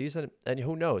regular season. And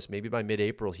who knows? Maybe by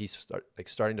mid-April, he's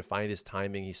starting to find his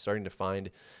timing. He's starting to find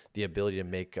the ability to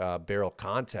make barrel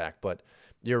contact. But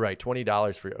you're right,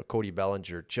 $20 for Cody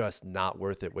Bellinger, just not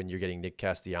worth it when you're getting Nick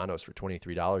Castellanos for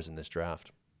 $23 in this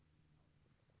draft.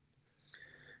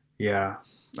 Yeah,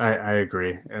 I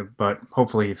agree, but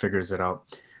hopefully he figures it out.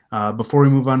 Before we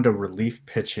move on to relief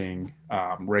pitching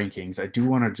rankings, I do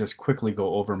want to just quickly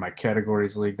go over my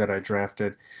categories league that I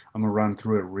drafted. I'm gonna run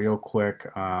through it real quick.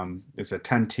 It's a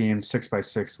 10-team,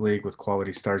 6x6 league with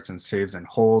quality starts and saves and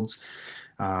holds.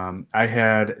 I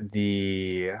had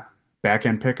the back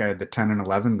end pick. I had the 10 and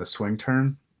 11, the swing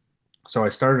turn. So I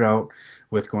started out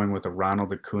with going with a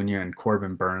Ronald Acuna and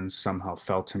Corbin Burns somehow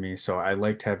fell to me. So I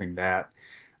liked having that.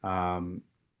 Um,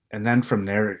 and then from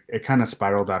there, it kind of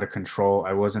spiraled out of control.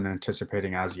 I wasn't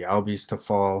anticipating Ozzy Albies to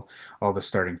fall, all the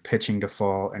starting pitching to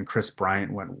fall, and Chris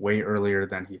Bryant went way earlier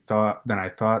than I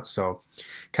thought. So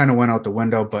kind of went out the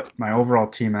window. But my overall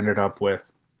team ended up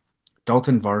with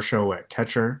Dalton Varsho at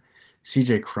catcher,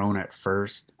 CJ Crone at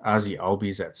first, Ozzy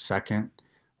Albies at second,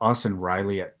 Austin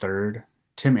Riley at third,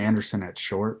 Tim Anderson at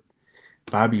short,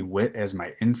 Bobby Witt as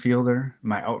my infielder.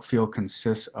 My outfield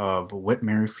consists of Whit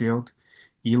Merrifield,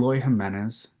 Eloy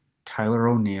Jimenez, Tyler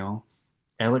O'Neill,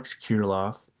 Alex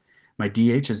Kirilloff. My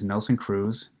DH is Nelson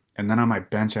Cruz. And then on my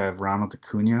bench, I have Ronald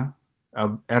Acuna,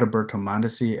 Adalberto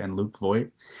Mondesi, and Luke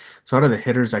Voigt. So out of the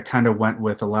hitters, I kind of went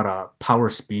with a lot of power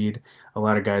speed. A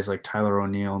lot of guys like Tyler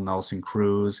O'Neill, Nelson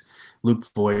Cruz, Luke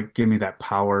Voigt give me that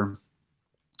power.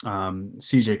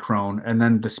 CJ Crone, and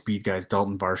then the speed guys,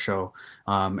 Dalton Varsho.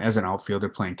 As an outfielder,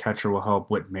 playing catcher will help.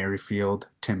 Whit Merrifield,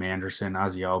 Tim Anderson,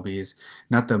 Ozzy Albies.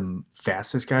 Not the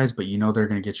fastest guys, but they're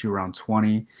going to get you around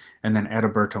 20. And then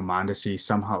Adalberto Mondesi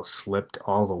somehow slipped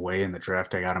all the way in the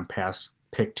draft. I got him past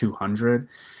pick 200.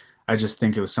 I just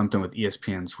think it was something with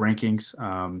ESPN's rankings.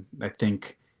 I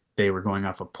think they were going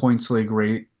off a points league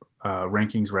rate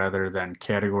rankings rather than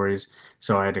categories.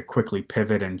 So I had to quickly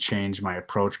pivot and change my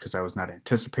approach because I was not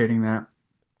anticipating that.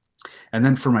 And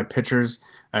then for my pitchers,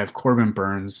 I have Corbin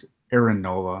Burns, Aaron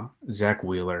Nola, Zach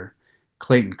Wheeler,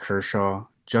 Clayton Kershaw,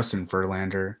 Justin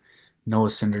Verlander, Noah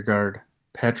Syndergaard,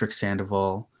 Patrick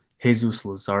Sandoval, Jesus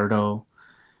Luzardo,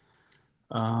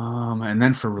 and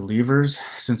then for relievers,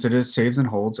 since it is saves and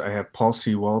holds, I have Paul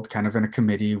Sewald kind of in a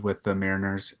committee with the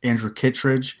Mariners. Andrew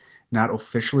Kittredge, not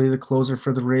officially the closer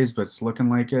for the Rays, but it's looking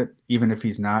like it. Even if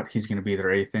he's not, he's going to be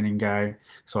their eighth inning guy.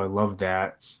 So I love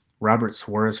that. Robert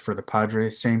Suarez for the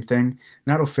Padres, same thing.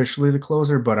 Not officially the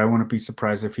closer, but I wouldn't be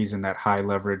surprised if he's in that high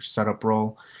leverage setup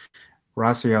role.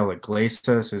 Raciel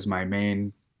Iglesias is my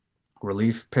main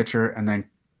relief pitcher, and then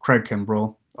Craig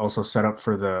Kimbrell also set up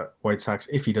for the White Sox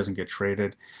if he doesn't get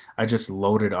traded. I just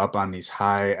loaded up on these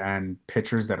high end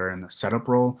pitchers that are in the setup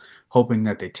role, hoping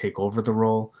that they take over the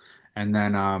role. And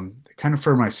then, kind of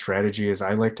for my strategy is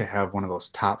I like to have one of those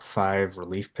top five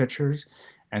relief pitchers,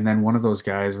 and then one of those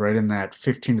guys right in that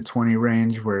 15 to 20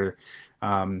 range where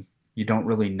You don't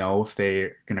really know if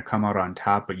they're going to come out on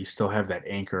top, but you still have that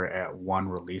anchor at one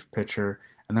relief pitcher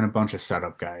and then a bunch of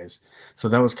setup guys. So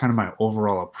that was kind of my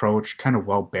overall approach, kind of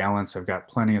well balanced. I've got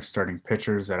plenty of starting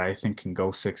pitchers that I think can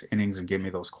go 6 innings and give me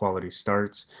those quality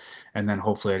starts. And then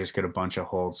hopefully I just get a bunch of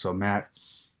holds. So, Matt,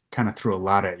 kind of threw a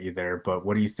lot at you there, but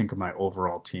what do you think of my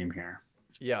overall team here?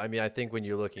 Yeah, I mean, I think when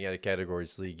you're looking at a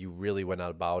categories league, you really went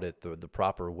out about it the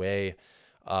proper way.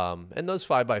 And those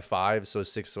 5x5, so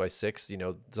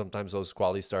 6x6, sometimes those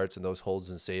quality starts and those holds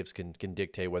and saves can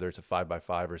dictate whether it's a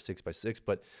 5x5 or 6x6.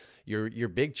 But your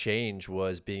big change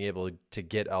was being able to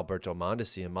get Alberto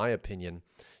Mondesi. In my opinion,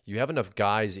 you have enough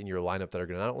guys in your lineup that are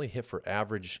going to not only hit for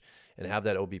average and have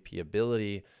that OBP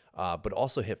ability, but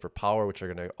also hit for power, which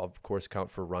are going to, of course, count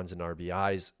for runs and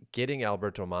RBIs. Getting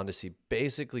Alberto Mondesi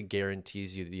basically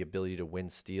guarantees you the ability to win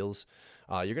steals.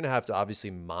 You're going to have to obviously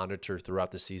monitor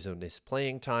throughout the season his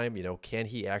playing time. Can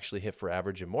he actually hit for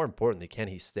average? And more importantly, can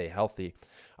he stay healthy?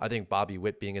 I think Bobby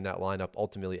Witt being in that lineup,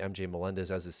 ultimately MJ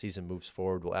Melendez, as the season moves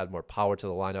forward, will add more power to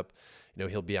the lineup.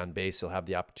 He'll be on base. He'll have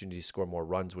the opportunity to score more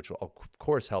runs, which will, of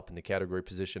course, help in the category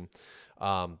position.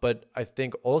 But I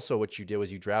think also what you did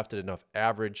was you drafted enough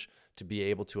average to be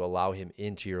able to allow him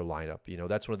into your lineup.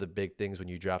 That's one of the big things when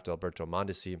you draft Alberto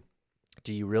Mondesi.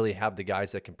 Do you really have the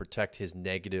guys that can protect his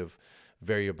negative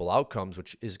variable outcomes,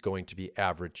 which is going to be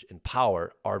average and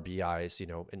power,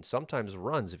 RBIs, and sometimes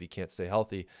runs if he can't stay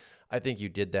healthy? I think you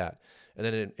did that. And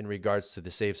then in regards to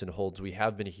the saves and holds, we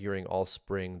have been hearing all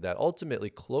spring that ultimately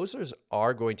closers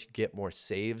are going to get more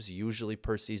saves usually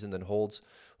per season than holds.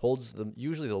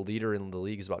 Usually the leader in the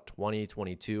league is about 20,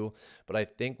 22. But I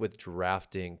think with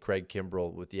drafting Craig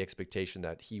Kimbrell with the expectation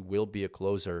that he will be a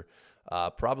closer,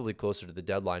 probably closer to the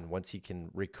deadline, once he can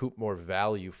recoup more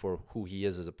value for who he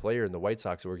is as a player in the White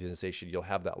Sox organization, you'll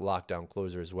have that lockdown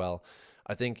closer as well.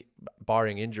 I think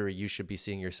barring injury, you should be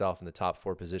seeing yourself in the top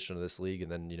four position of this league,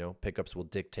 and then, pickups will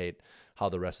dictate how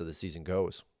the rest of the season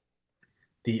goes.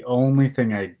 The only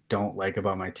thing I don't like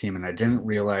about my team, and I didn't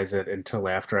realize it until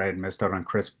after I had missed out on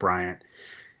Chris Bryant,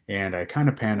 and I kind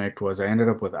of panicked, was I ended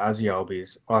up with Ozzy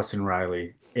Albies, Austin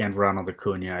Riley, and Ronald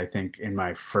Acuna, I think, in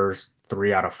my first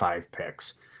 3 out of 5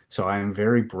 picks. So I am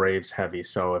very Braves heavy.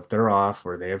 So if they're off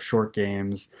or they have short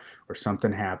games or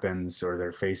something happens or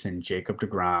they're facing Jacob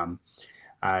DeGrom,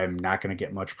 I'm not going to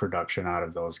get much production out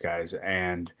of those guys.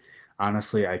 And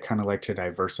honestly, I kind of like to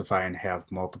diversify and have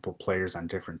multiple players on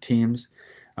different teams.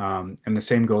 And the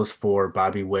same goes for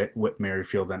Bobby Witt, Whit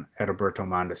Merrifield, and Edilberto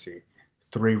Mondesi.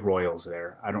 3 Royals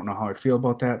there. I don't know how I feel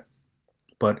about that,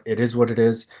 but it is what it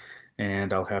is,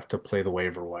 and I'll have to play the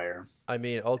waiver wire. I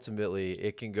mean, ultimately,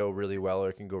 it can go really well or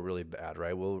it can go really bad,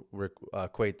 right? We'll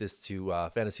equate this to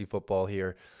fantasy football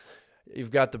here.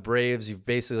 You've got the Braves, you've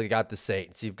basically got the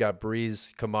Saints, you've got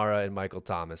Breeze, Kamara, and Michael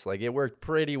Thomas. Like, it worked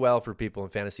pretty well for people in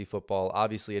fantasy football.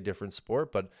 Obviously, a different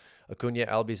sport, but Acuna,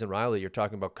 Albies, and Riley, you're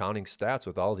talking about counting stats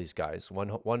with all these guys.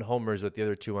 One homers with the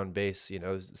other two on base.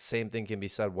 Same thing can be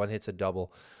said. One hits a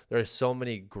double. There are so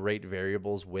many great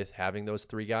variables with having those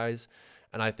three guys.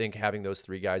 And I think having those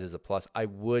three guys is a plus. I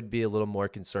would be a little more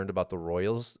concerned about the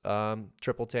Royals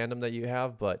triple tandem that you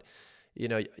have, but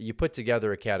you put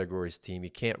together a categories team. You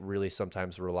can't really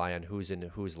sometimes rely on who's in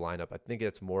whose lineup. I think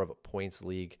it's more of a points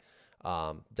league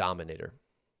dominator.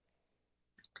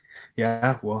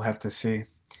 Yeah, we'll have to see.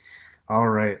 All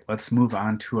right, let's move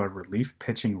on to our relief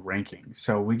pitching ranking.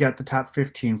 So we got the top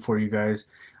 15 for you guys.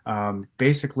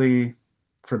 Basically,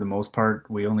 for the most part,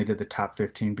 we only did the top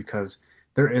 15 because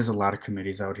there is a lot of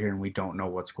committees out here and we don't know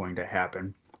what's going to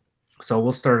happen. So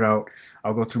we'll start out.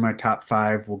 I'll go through my top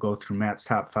 5. We'll go through Matt's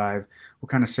top 5. We'll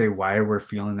kind of say why we're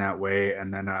feeling that way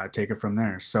and then take it from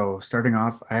there. So starting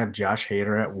off, I have Josh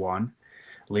Hader at 1,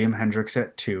 Liam Hendricks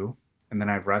at 2, and then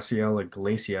I have Raciel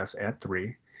Iglesias at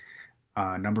 3.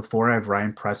 Number 4, I have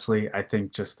Ryan Presley. I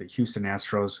think just the Houston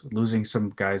Astros losing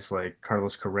some guys like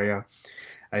Carlos Correa,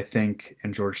 I think,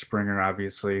 and George Springer,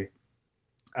 obviously.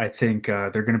 I think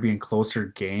they're going to be in closer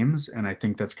games, and I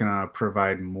think that's going to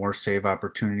provide more save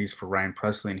opportunities for Ryan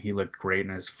Presley, and he looked great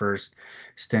in his first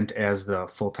stint as the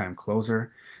full-time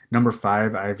closer. Number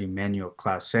 5, I have Emmanuel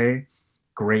Clase,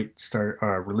 great start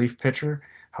relief pitcher.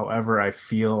 However, I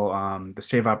feel the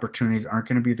save opportunities aren't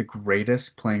going to be the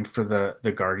greatest playing for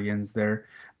the Guardians there,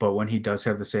 but when he does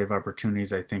have the save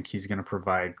opportunities, I think he's going to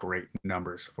provide great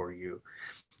numbers for you.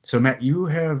 So, Matt, you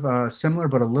have similar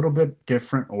but a little bit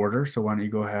different order. So, why don't you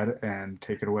go ahead and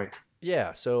take it away?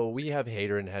 Yeah, so we have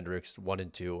Hader and Hendricks 1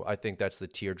 and 2. I think that's the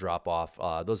tier drop off.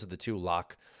 Those are the two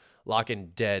lock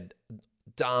and dead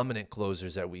dominant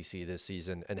closers that we see this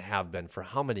season and have been for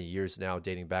how many years now,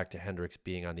 dating back to Hendricks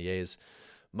being on the A's.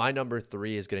 My number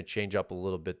three is going to change up a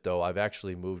little bit, though. I've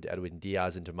actually moved Edwin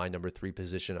Diaz into my number three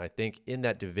position. I think in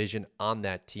that division on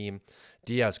that team,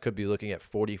 Diaz could be looking at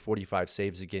 40, 45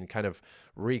 saves again, kind of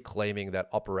reclaiming that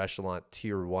upper echelon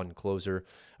tier one closer.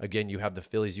 Again, you have the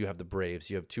Phillies, you have the Braves.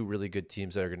 You have two really good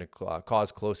teams that are going to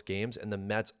cause close games, and the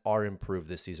Mets are improved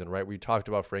this season, right? We talked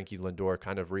about Frankie Lindor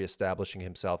kind of reestablishing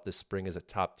himself this spring as a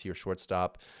top tier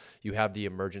shortstop. You have the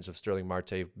emergence of Sterling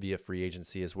Marte via free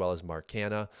agency, as well as Mark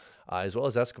Canha, as well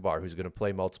as Escobar, who's going to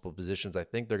play multiple positions. I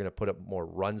think they're going to put up more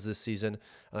runs this season,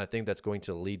 and I think that's going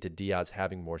to lead to Diaz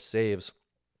having more saves.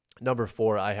 Number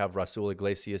four, I have Rasul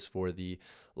Iglesias for the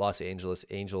Los Angeles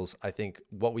Angels. I think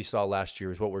what we saw last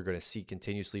year is what we're going to see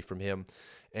continuously from him.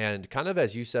 And kind of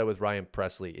as you said with Ryan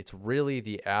Presley, it's really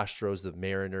the Astros, the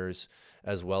Mariners,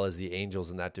 as well as the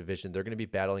Angels in that division. They're going to be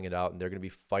battling it out, and they're going to be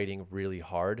fighting really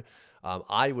hard.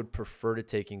 I would prefer to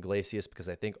take Iglesias because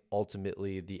I think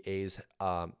ultimately the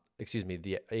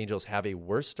Angels have a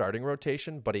worse starting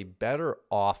rotation, but a better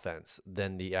offense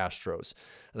than the Astros.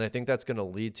 And I think that's going to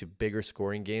lead to bigger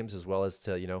scoring games as well as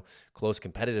to, close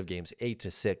competitive games,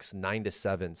 8-6,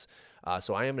 9-7s.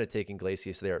 So I am going to take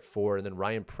Iglesias there at 4, and then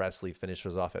Ryan Presley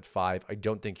finishes off at 5. I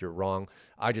don't think you're wrong.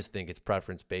 I just think it's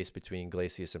preference based between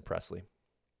Iglesias and Presley.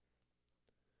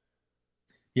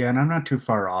 Yeah, and I'm not too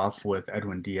far off with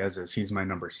Edwin Diaz as he's my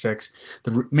number 6.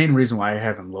 The main reason why I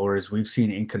have him lower is we've seen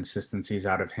inconsistencies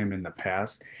out of him in the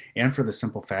past, and for the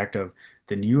simple fact of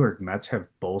the New York Mets have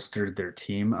bolstered their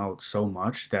team out so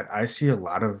much that I see a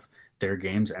lot of their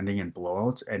games ending in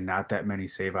blowouts and not that many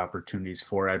save opportunities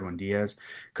for Edwin Diaz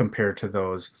compared to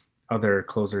those other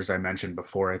closers I mentioned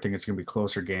before. I think it's going to be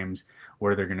closer games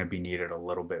where they're going to be needed a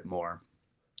little bit more.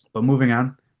 But moving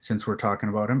on, since we're talking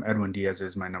about him, Edwin Diaz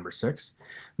is my number 6.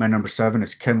 My number 7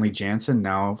 is Kenley Jansen,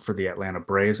 now for the Atlanta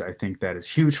Braves. I think that is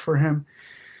huge for him.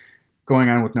 Going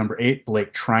on with number 8,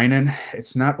 Blake Trinan.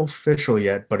 It's not official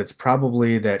yet, but it's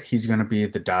probably that he's going to be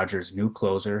the Dodgers' new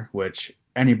closer, which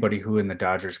anybody who in the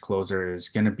Dodgers closer is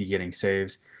going to be getting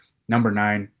saves. Number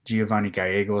 9, Giovanni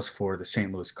Gallegos for the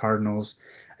St. Louis Cardinals.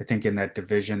 I think in that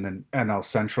division, the NL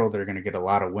Central, they're going to get a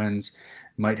lot of wins.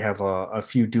 Might have a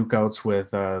few duke outs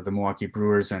with the Milwaukee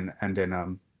Brewers and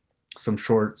in some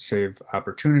short save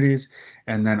opportunities.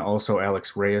 And then also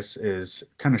Alex Reyes is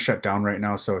kind of shut down right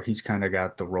now, so he's kind of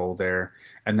got the role there.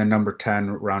 And then number 10,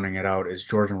 rounding it out, is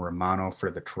Jordan Romano for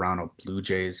the Toronto Blue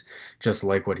Jays, just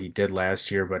like what he did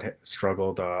last year, but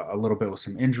struggled a little bit with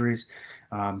some injuries.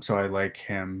 So I like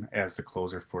him as the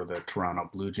closer for the Toronto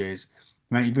Blue Jays.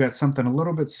 Matt, you've got something a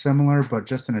little bit similar, but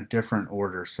just in a different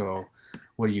order. So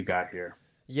what do you got here?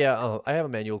 Yeah, I have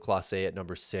Emmanuel Clase at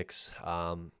number 6.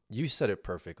 You said it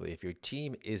perfectly. If your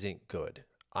team isn't good,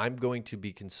 I'm going to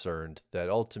be concerned that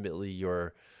ultimately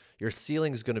your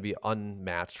ceiling is going to be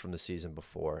unmatched from the season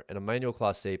before. And Emmanuel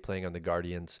Clase playing on the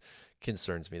Guardians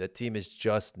concerns me. That team is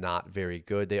just not very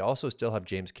good. They also still have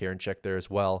James Karinchak there as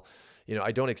well.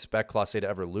 I don't expect Clase to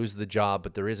ever lose the job,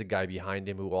 but there is a guy behind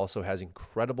him who also has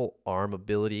incredible arm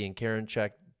ability. And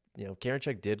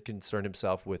Karinchak did concern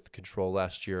himself with control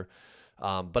last year.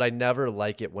 But I never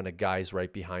like it when a guy's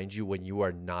right behind you when you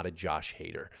are not a Josh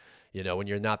Hader. When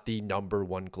you're not the number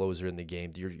one closer in the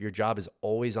game, your job is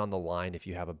always on the line if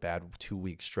you have a bad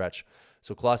 2-week stretch.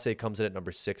 So Clase comes in at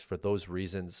number 6 for those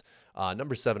reasons.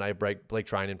 Number 7, I have Blake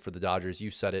Trinan for the Dodgers. You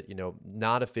said it,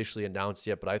 not officially announced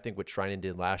yet, but I think what Trinan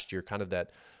did last year, kind of that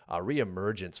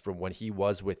reemergence from when he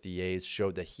was with the A's,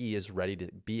 showed that he is ready to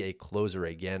be a closer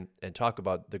again. And talk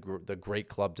about the great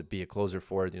club to be a closer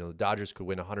for. The Dodgers could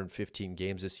win 115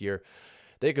 games this year.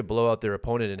 They could blow out their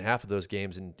opponent in half of those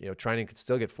games, and Trinan could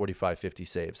still get 45, 50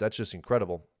 saves. That's just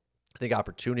incredible. I think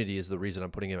opportunity is the reason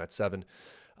I'm putting him at 7.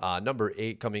 Number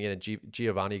 8 coming in at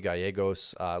Giovanni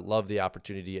Gallegos. Love the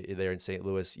opportunity there in St.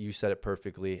 Louis. You said it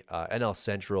perfectly. NL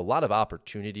Central, a lot of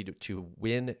opportunity to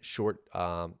win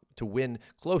to win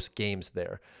close games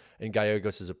there. And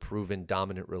Gallegos is a proven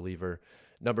dominant reliever.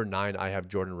 Number 9, I have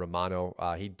Jordan Romano.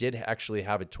 He did actually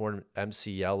have a torn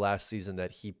MCL last season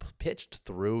that he pitched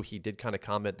through. He did kind of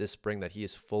comment this spring that he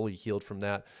is fully healed from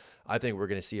that. I think we're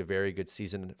going to see a very good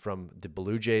season from the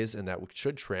Blue Jays, and that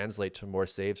should translate to more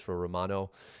saves for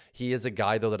Romano. He is a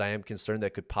guy, though, that I am concerned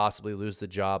that could possibly lose the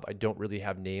job. I don't really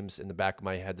have names in the back of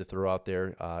my head to throw out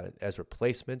there as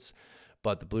replacements,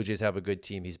 but the Blue Jays have a good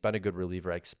team. He's been a good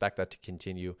reliever. I expect that to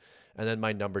continue. And then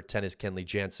my number 10 is Kenley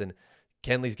Jansen.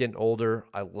 Kenley's getting older.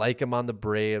 I like him on the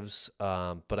Braves,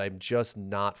 but I'm just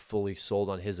not fully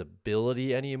sold on his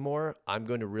ability anymore. I'm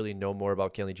going to really know more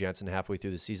about Kenley Jansen halfway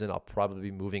through the season. I'll probably be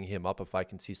moving him up if I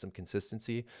can see some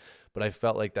consistency. But I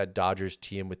felt like that Dodgers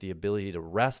team, with the ability to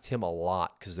rest him a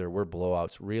lot because there were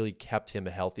blowouts, really kept him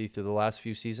healthy through the last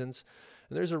few seasons.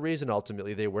 And there's a reason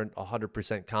ultimately they weren't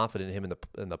 100% confident in him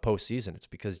in the postseason. It's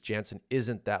because Jansen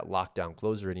isn't that lockdown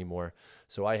closer anymore.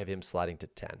 So I have him sliding to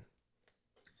 10.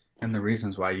 And the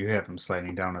reasons why you have him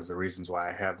sliding down is the reasons why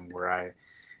I have him where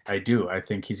I do. I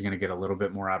think he's going to get a little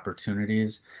bit more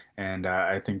opportunities, and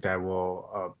I think that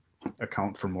will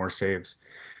account for more saves.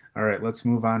 All right, let's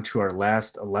move on to our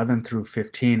last 11 through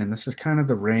 15. And this is kind of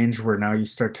the range where now you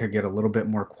start to get a little bit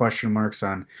more question marks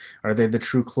on, are they the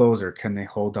true closer? Can they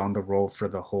hold down the role for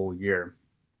the whole year?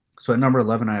 So at number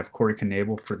 11, I have Corey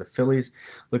Knable for the Phillies.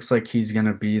 Looks like he's going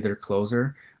to be their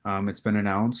closer. It's been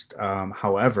announced.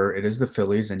 However, it is the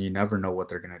Phillies, and you never know what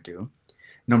they're going to do.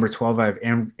 Number 12, I have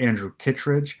Andrew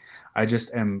Kittredge. I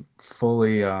just am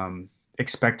fully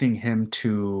expecting him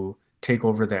to take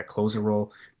over that closer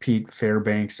role. Pete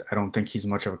Fairbanks, I don't think he's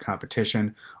much of a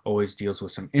competition, always deals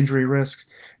with some injury risks.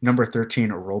 Number 13,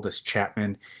 Aroldis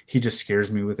Chapman. He just scares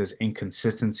me with his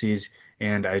inconsistencies,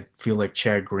 and I feel like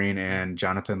Chad Green and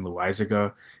Jonathan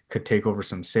Loizaga could take over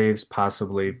some saves,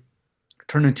 possibly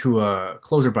turn into a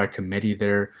closer by committee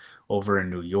there over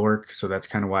in New York. So that's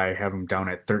kind of why I have him down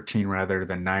at 13 rather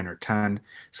than 9 or 10.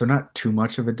 So not too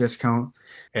much of a discount.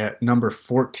 At number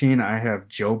 14, I have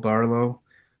Joe Barlow,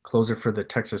 closer for the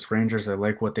Texas Rangers. I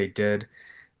like what they did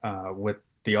with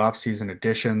the offseason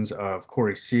additions of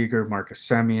Corey Seager, Marcus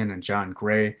Semien, and John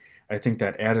Gray. I think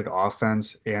that added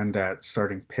offense and that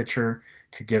starting pitcher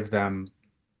could give them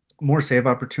more save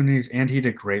opportunities, and he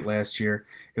did great last year.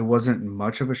 It wasn't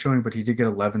much of a showing, but he did get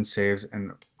 11 saves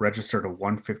and registered a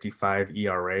 155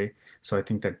 ERA. So I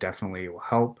think that definitely will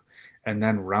help. And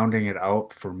then rounding it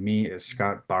out for me is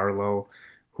Scott Barlow,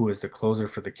 who is the closer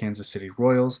for the Kansas City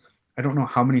Royals. I don't know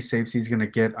how many saves he's going to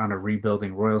get on a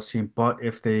rebuilding Royals team, but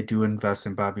if they do invest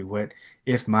in Bobby Witt,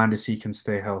 if Mondesi can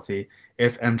stay healthy,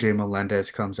 if MJ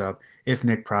Melendez comes up, if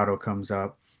Nick Prado comes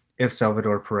up, if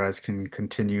Salvador Perez can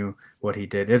continue what he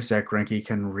did, if Zach Greinke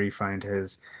can refine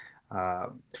his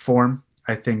form,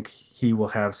 I think he will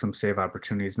have some save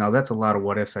opportunities. Now that's a lot of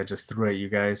what ifs I just threw at you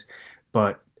guys,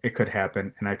 but it could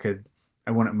happen, and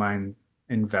I wouldn't mind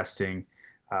investing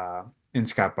uh, in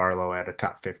Scott Barlow at a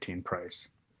top 15 price.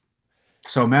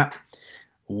 So Matt,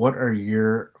 what are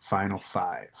your final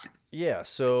five? Yeah,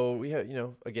 so we have,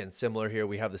 again, similar here.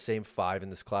 We have the same five in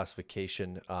this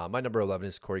classification. My number 11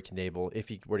 is Corey Knable. If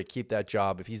he were to keep that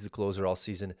job, if he's the closer all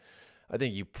season, I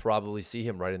think you probably see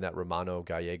him right in that Romano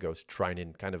Gallegos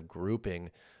Trinan kind of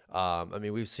grouping. I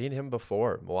mean, we've seen him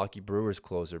before, Milwaukee Brewers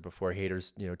closer before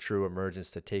Hader's, true emergence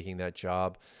to taking that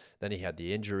job. Then he had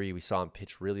the injury. We saw him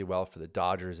pitch really well for the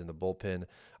Dodgers in the bullpen.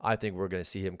 I think we're going to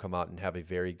see him come out and have a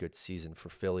very good season for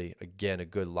Philly. Again, a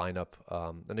good lineup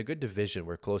and a good division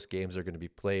where close games are going to be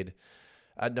played.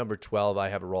 At number 12, I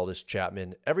have Aroldis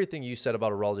Chapman. Everything you said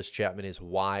about Aroldis Chapman is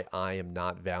why I am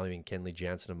not valuing Kenley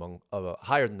Jansen among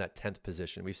higher than that 10th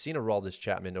position. We've seen Aroldis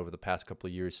Chapman over the past couple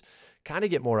of years kind of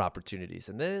get more opportunities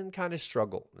and then kind of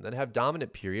struggle and then have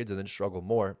dominant periods and then struggle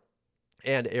more.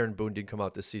 And Aaron Boone did come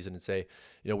out this season and say,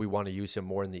 we want to use him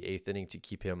more in the eighth inning to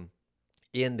keep him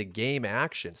in the game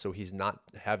action so he's not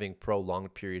having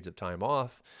prolonged periods of time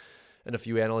off. And a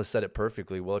few analysts said it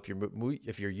perfectly. Well,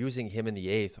 if you're using him in the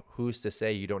eighth, who's to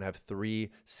say you don't have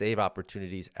three save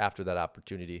opportunities after that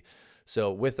opportunity?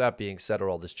 So with that being said,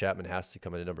 Aroldis Chapman has to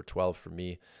come in at number 12 for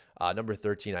me. Number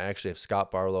 13, I actually have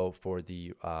Scott Barlow for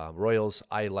the Royals.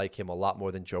 I like him a lot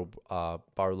more than Joe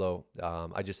Barlow.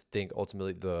 I just think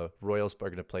ultimately the Royals are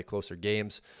going to play closer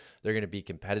games. They're going to be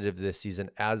competitive this season.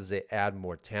 As they add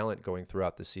more talent going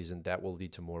throughout the season, that will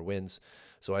lead to more wins.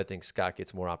 So I think Scott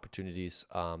gets more opportunities.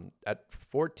 At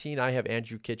 14, I have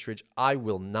Andrew Kittredge. I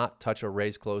will not touch a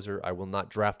Rays closer. I will not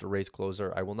draft a Rays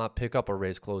closer. I will not pick up a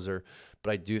Rays closer.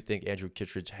 But I do think Andrew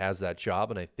Kittredge has that job,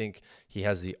 and I think he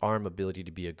has the arm ability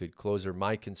to be a good closer.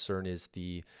 My concern is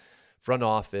the front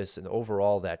office and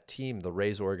overall that team, the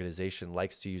Rays organization,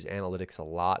 likes to use analytics a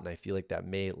lot, and I feel like that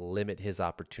may limit his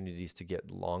opportunities to get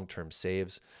long-term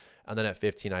saves. And then at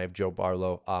 15, I have Joe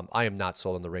Barlow. I am not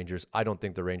sold on the Rangers. I don't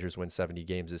think the Rangers win 70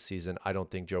 games this season. I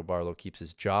don't think Joe Barlow keeps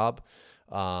his job.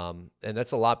 And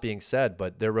that's a lot being said,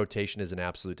 but their rotation is an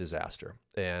absolute disaster.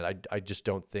 And I just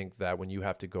don't think that when you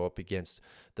have to go up against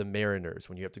the Mariners,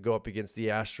 when you have to go up against the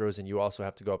Astros, and you also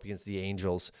have to go up against the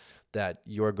Angels, that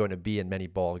you're going to be in many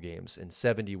ball games. And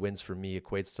 70 wins for me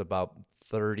equates to about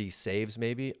 30 saves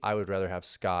maybe. I would rather have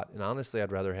Scott. And honestly,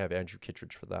 I'd rather have Andrew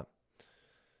Kittredge for that.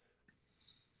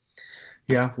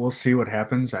 Yeah, we'll see what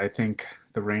happens. I think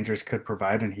the Rangers could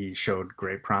provide, and he showed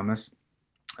great promise.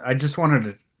 I just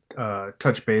wanted to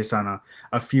touch base on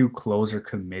a few closer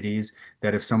committees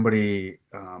that if somebody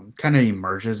kind of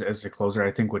emerges as the closer,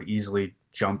 I think would easily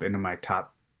jump into my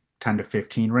top 10 to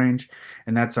 15 range,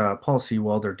 and that's Paul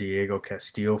Sewald or Diego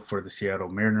Castillo for the Seattle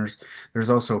Mariners. There's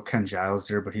also Ken Giles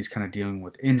there, but he's kind of dealing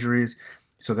with injuries.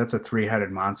 So that's a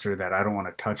three-headed monster that I don't want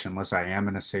to touch unless I am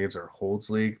in a saves or holds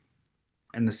league.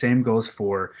 And the same goes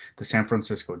for the San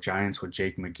Francisco Giants with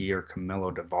Jake McGee or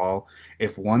Camilo Duvall.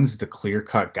 If one's the clear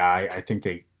cut guy, I think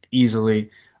they easily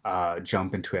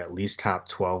jump into at least top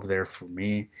 12 there for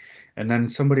me. And then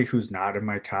somebody who's not in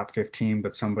my top 15,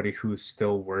 but somebody who's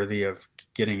still worthy of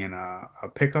getting in a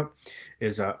pickup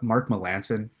is Mark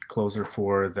Melanson, closer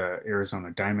for the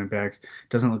Arizona Diamondbacks.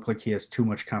 Doesn't look like he has too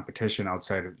much competition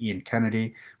outside of Ian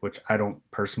Kennedy, which I don't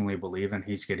personally believe in.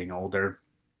 He's getting older.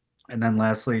 And then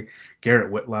lastly,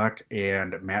 Garrett Whitlock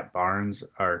and Matt Barnes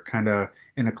are kind of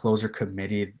in a closer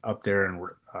committee up there in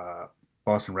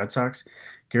Boston Red Sox.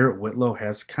 Garrett Whitlow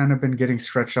has kind of been getting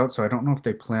stretched out, so I don't know if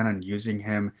they plan on using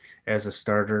him as a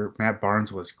starter. Matt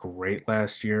Barnes was great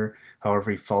last year.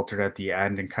 However, he faltered at the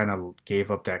end and kind of gave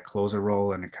up that closer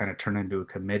role and it kind of turned into a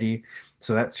committee.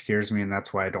 So that scares me, and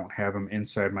that's why I don't have him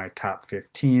inside my top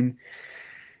 15.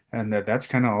 And that's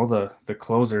kind of all the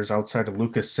closers outside of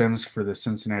Lucas Sims for the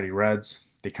Cincinnati Reds.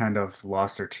 They kind of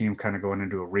lost their team, kind of going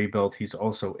into a rebuild. He's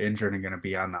also injured and going to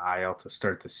be on the IL to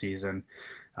start the season.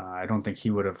 I don't think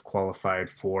he would have qualified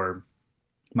for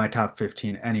my top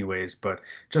 15 anyways, but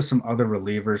just some other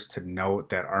relievers to note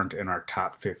that aren't in our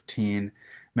top 15.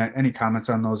 Matt, any comments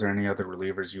on those or any other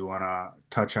relievers you want to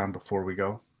touch on before we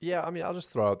go? Yeah, I mean, I'll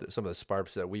just throw out some of the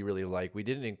Sparps that we really like. We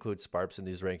didn't include Sparps in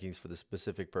these rankings for the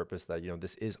specific purpose that,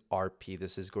 this is RP.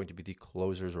 This is going to be the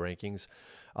closers rankings.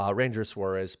 Ranger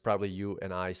Suarez, probably you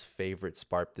and I's favorite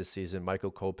Sparp this season.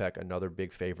 Michael Kopech, another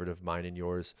big favorite of mine and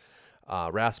yours.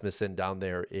 Rasmussen down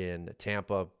there in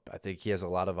Tampa, I think he has a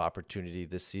lot of opportunity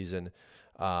this season.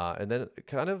 And then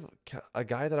kind of a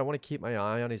guy that I want to keep my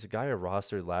eye on. He's a guy I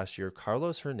rostered last year,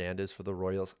 Carlos Hernandez for the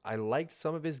Royals. I liked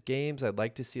some of his games. I'd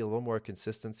like to see a little more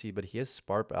consistency, but he is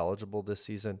SPARP eligible this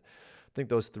season. I think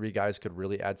those three guys could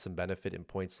really add some benefit in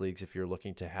points leagues if you're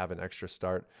looking to have an extra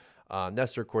start.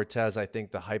 Nestor Cortez, I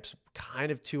think the hype's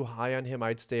kind of too high on him.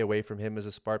 I'd stay away from him as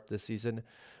a SPARP this season.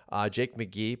 Jake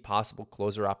McGee, possible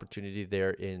closer opportunity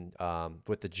there in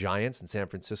with the Giants in San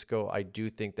Francisco. I do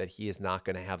think that he is not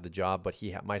going to have the job, but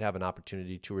he might have an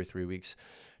opportunity 2 or 3 weeks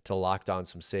to lock down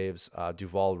some saves.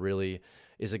 Duvall really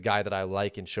is a guy that I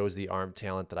like and shows the arm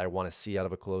talent that I want to see out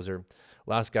of a closer.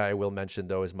 Last guy I will mention,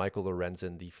 though, is Michael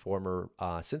Lorenzen, the former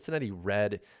Cincinnati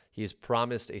Red. He has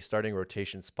promised a starting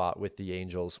rotation spot with the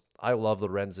Angels. I love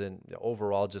Lorenzen.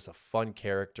 Overall, just a fun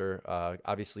character.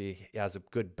 Obviously, he has a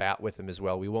good bat with him as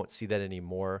well. We won't see that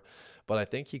anymore. But I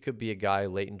think he could be a guy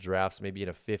late in drafts, maybe in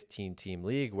a 15-team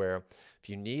league, where if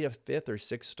you need a fifth or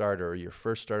sixth starter or your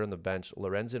first starter on the bench,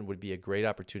 Lorenzen would be a great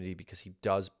opportunity because he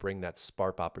does bring that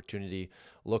spark opportunity.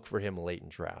 Look for him late in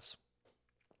drafts.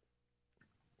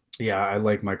 Yeah, I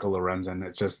like Michael Lorenzen.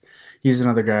 It's just he's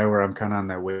another guy where I'm kind of on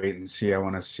that wait and see. I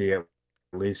want to see at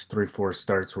least 3, 4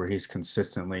 starts where he's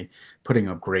consistently putting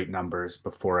up great numbers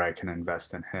before I can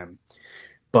invest in him.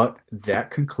 But that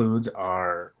concludes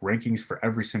our rankings for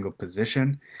every single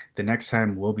position. The next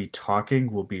time we'll be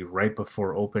talking will be right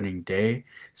before opening day.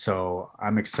 So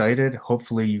I'm excited.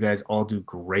 Hopefully, you guys all do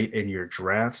great in your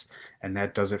drafts. And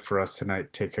that does it for us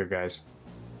tonight. Take care, guys.